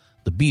world.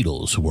 The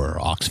Beatles were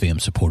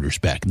Oxfam supporters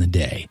back in the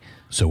day,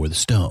 so were the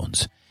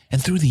Stones.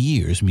 And through the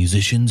years,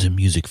 musicians and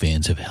music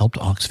fans have helped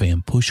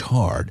Oxfam push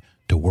hard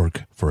to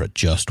work for a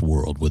just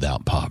world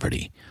without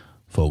poverty.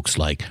 Folks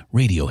like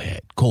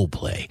Radiohead,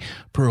 Coldplay,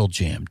 Pearl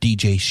Jam,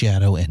 DJ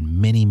Shadow,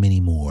 and many, many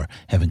more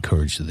have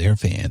encouraged their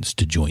fans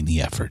to join the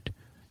effort.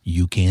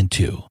 You can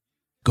too.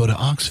 Go to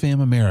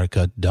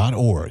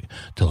oxfamamerica.org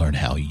to learn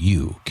how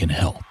you can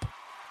help.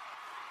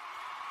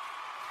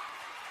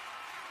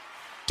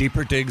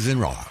 Deeper Digs in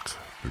Rock,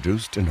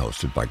 produced and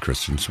hosted by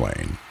Christian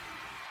Swain.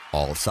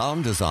 All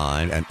sound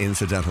design and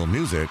incidental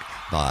music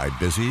by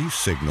Busy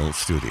Signal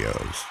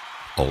Studios.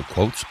 All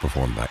quotes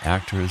performed by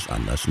actors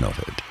unless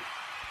noted.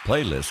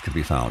 Playlists can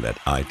be found at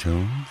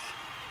iTunes,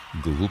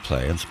 Google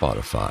Play, and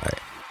Spotify.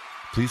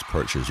 Please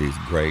purchase these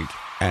great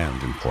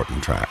and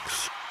important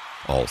tracks.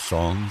 All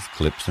songs,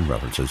 clips, and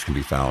references can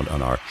be found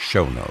on our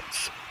show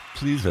notes.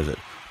 Please visit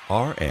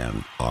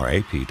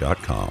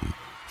rnrap.com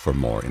for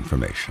more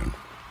information.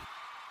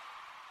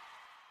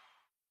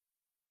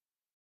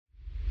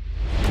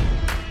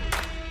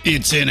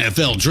 It's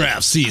NFL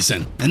draft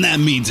season, and that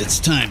means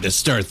it's time to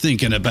start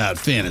thinking about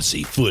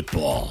fantasy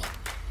football.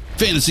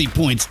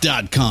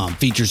 FantasyPoints.com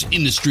features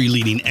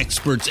industry-leading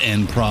experts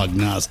and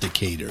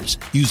prognosticators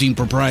using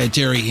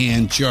proprietary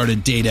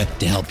hand-charted data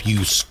to help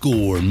you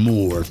score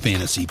more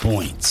fantasy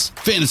points.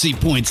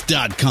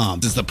 FantasyPoints.com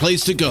is the place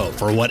to go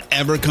for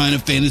whatever kind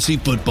of fantasy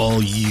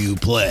football you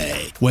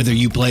play. Whether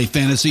you play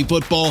fantasy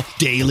football,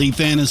 daily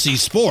fantasy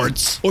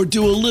sports, or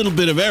do a little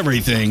bit of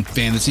everything,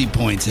 Fantasy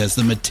Points has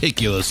the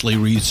meticulously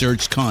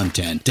researched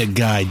content to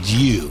guide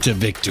you to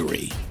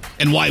victory.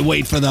 And why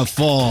wait for the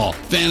fall?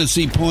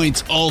 Fantasy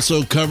Points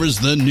also covers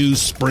the new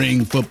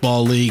spring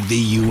football league,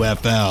 the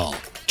UFL.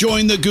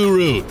 Join the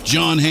guru,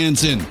 John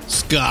Hansen,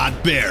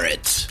 Scott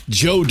Barrett,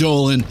 Joe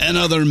Dolan, and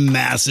other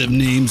massive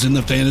names in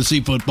the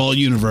fantasy football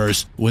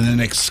universe with an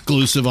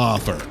exclusive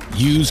offer.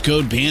 Use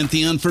code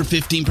Pantheon for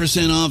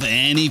 15% off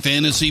any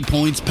Fantasy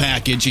Points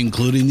package,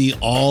 including the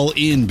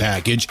all-in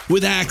package,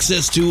 with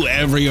access to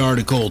every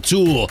article,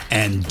 tool,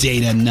 and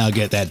data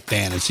nugget that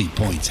Fantasy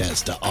Points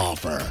has to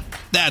offer.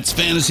 That's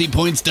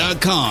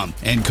FantasyPoints.com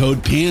and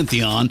code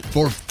Pantheon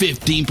for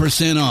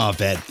 15%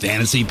 off at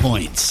Fantasy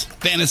Points.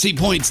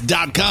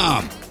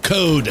 FantasyPoints.com,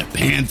 code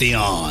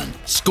Pantheon.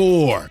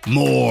 Score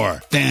more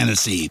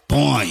fantasy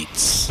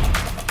points.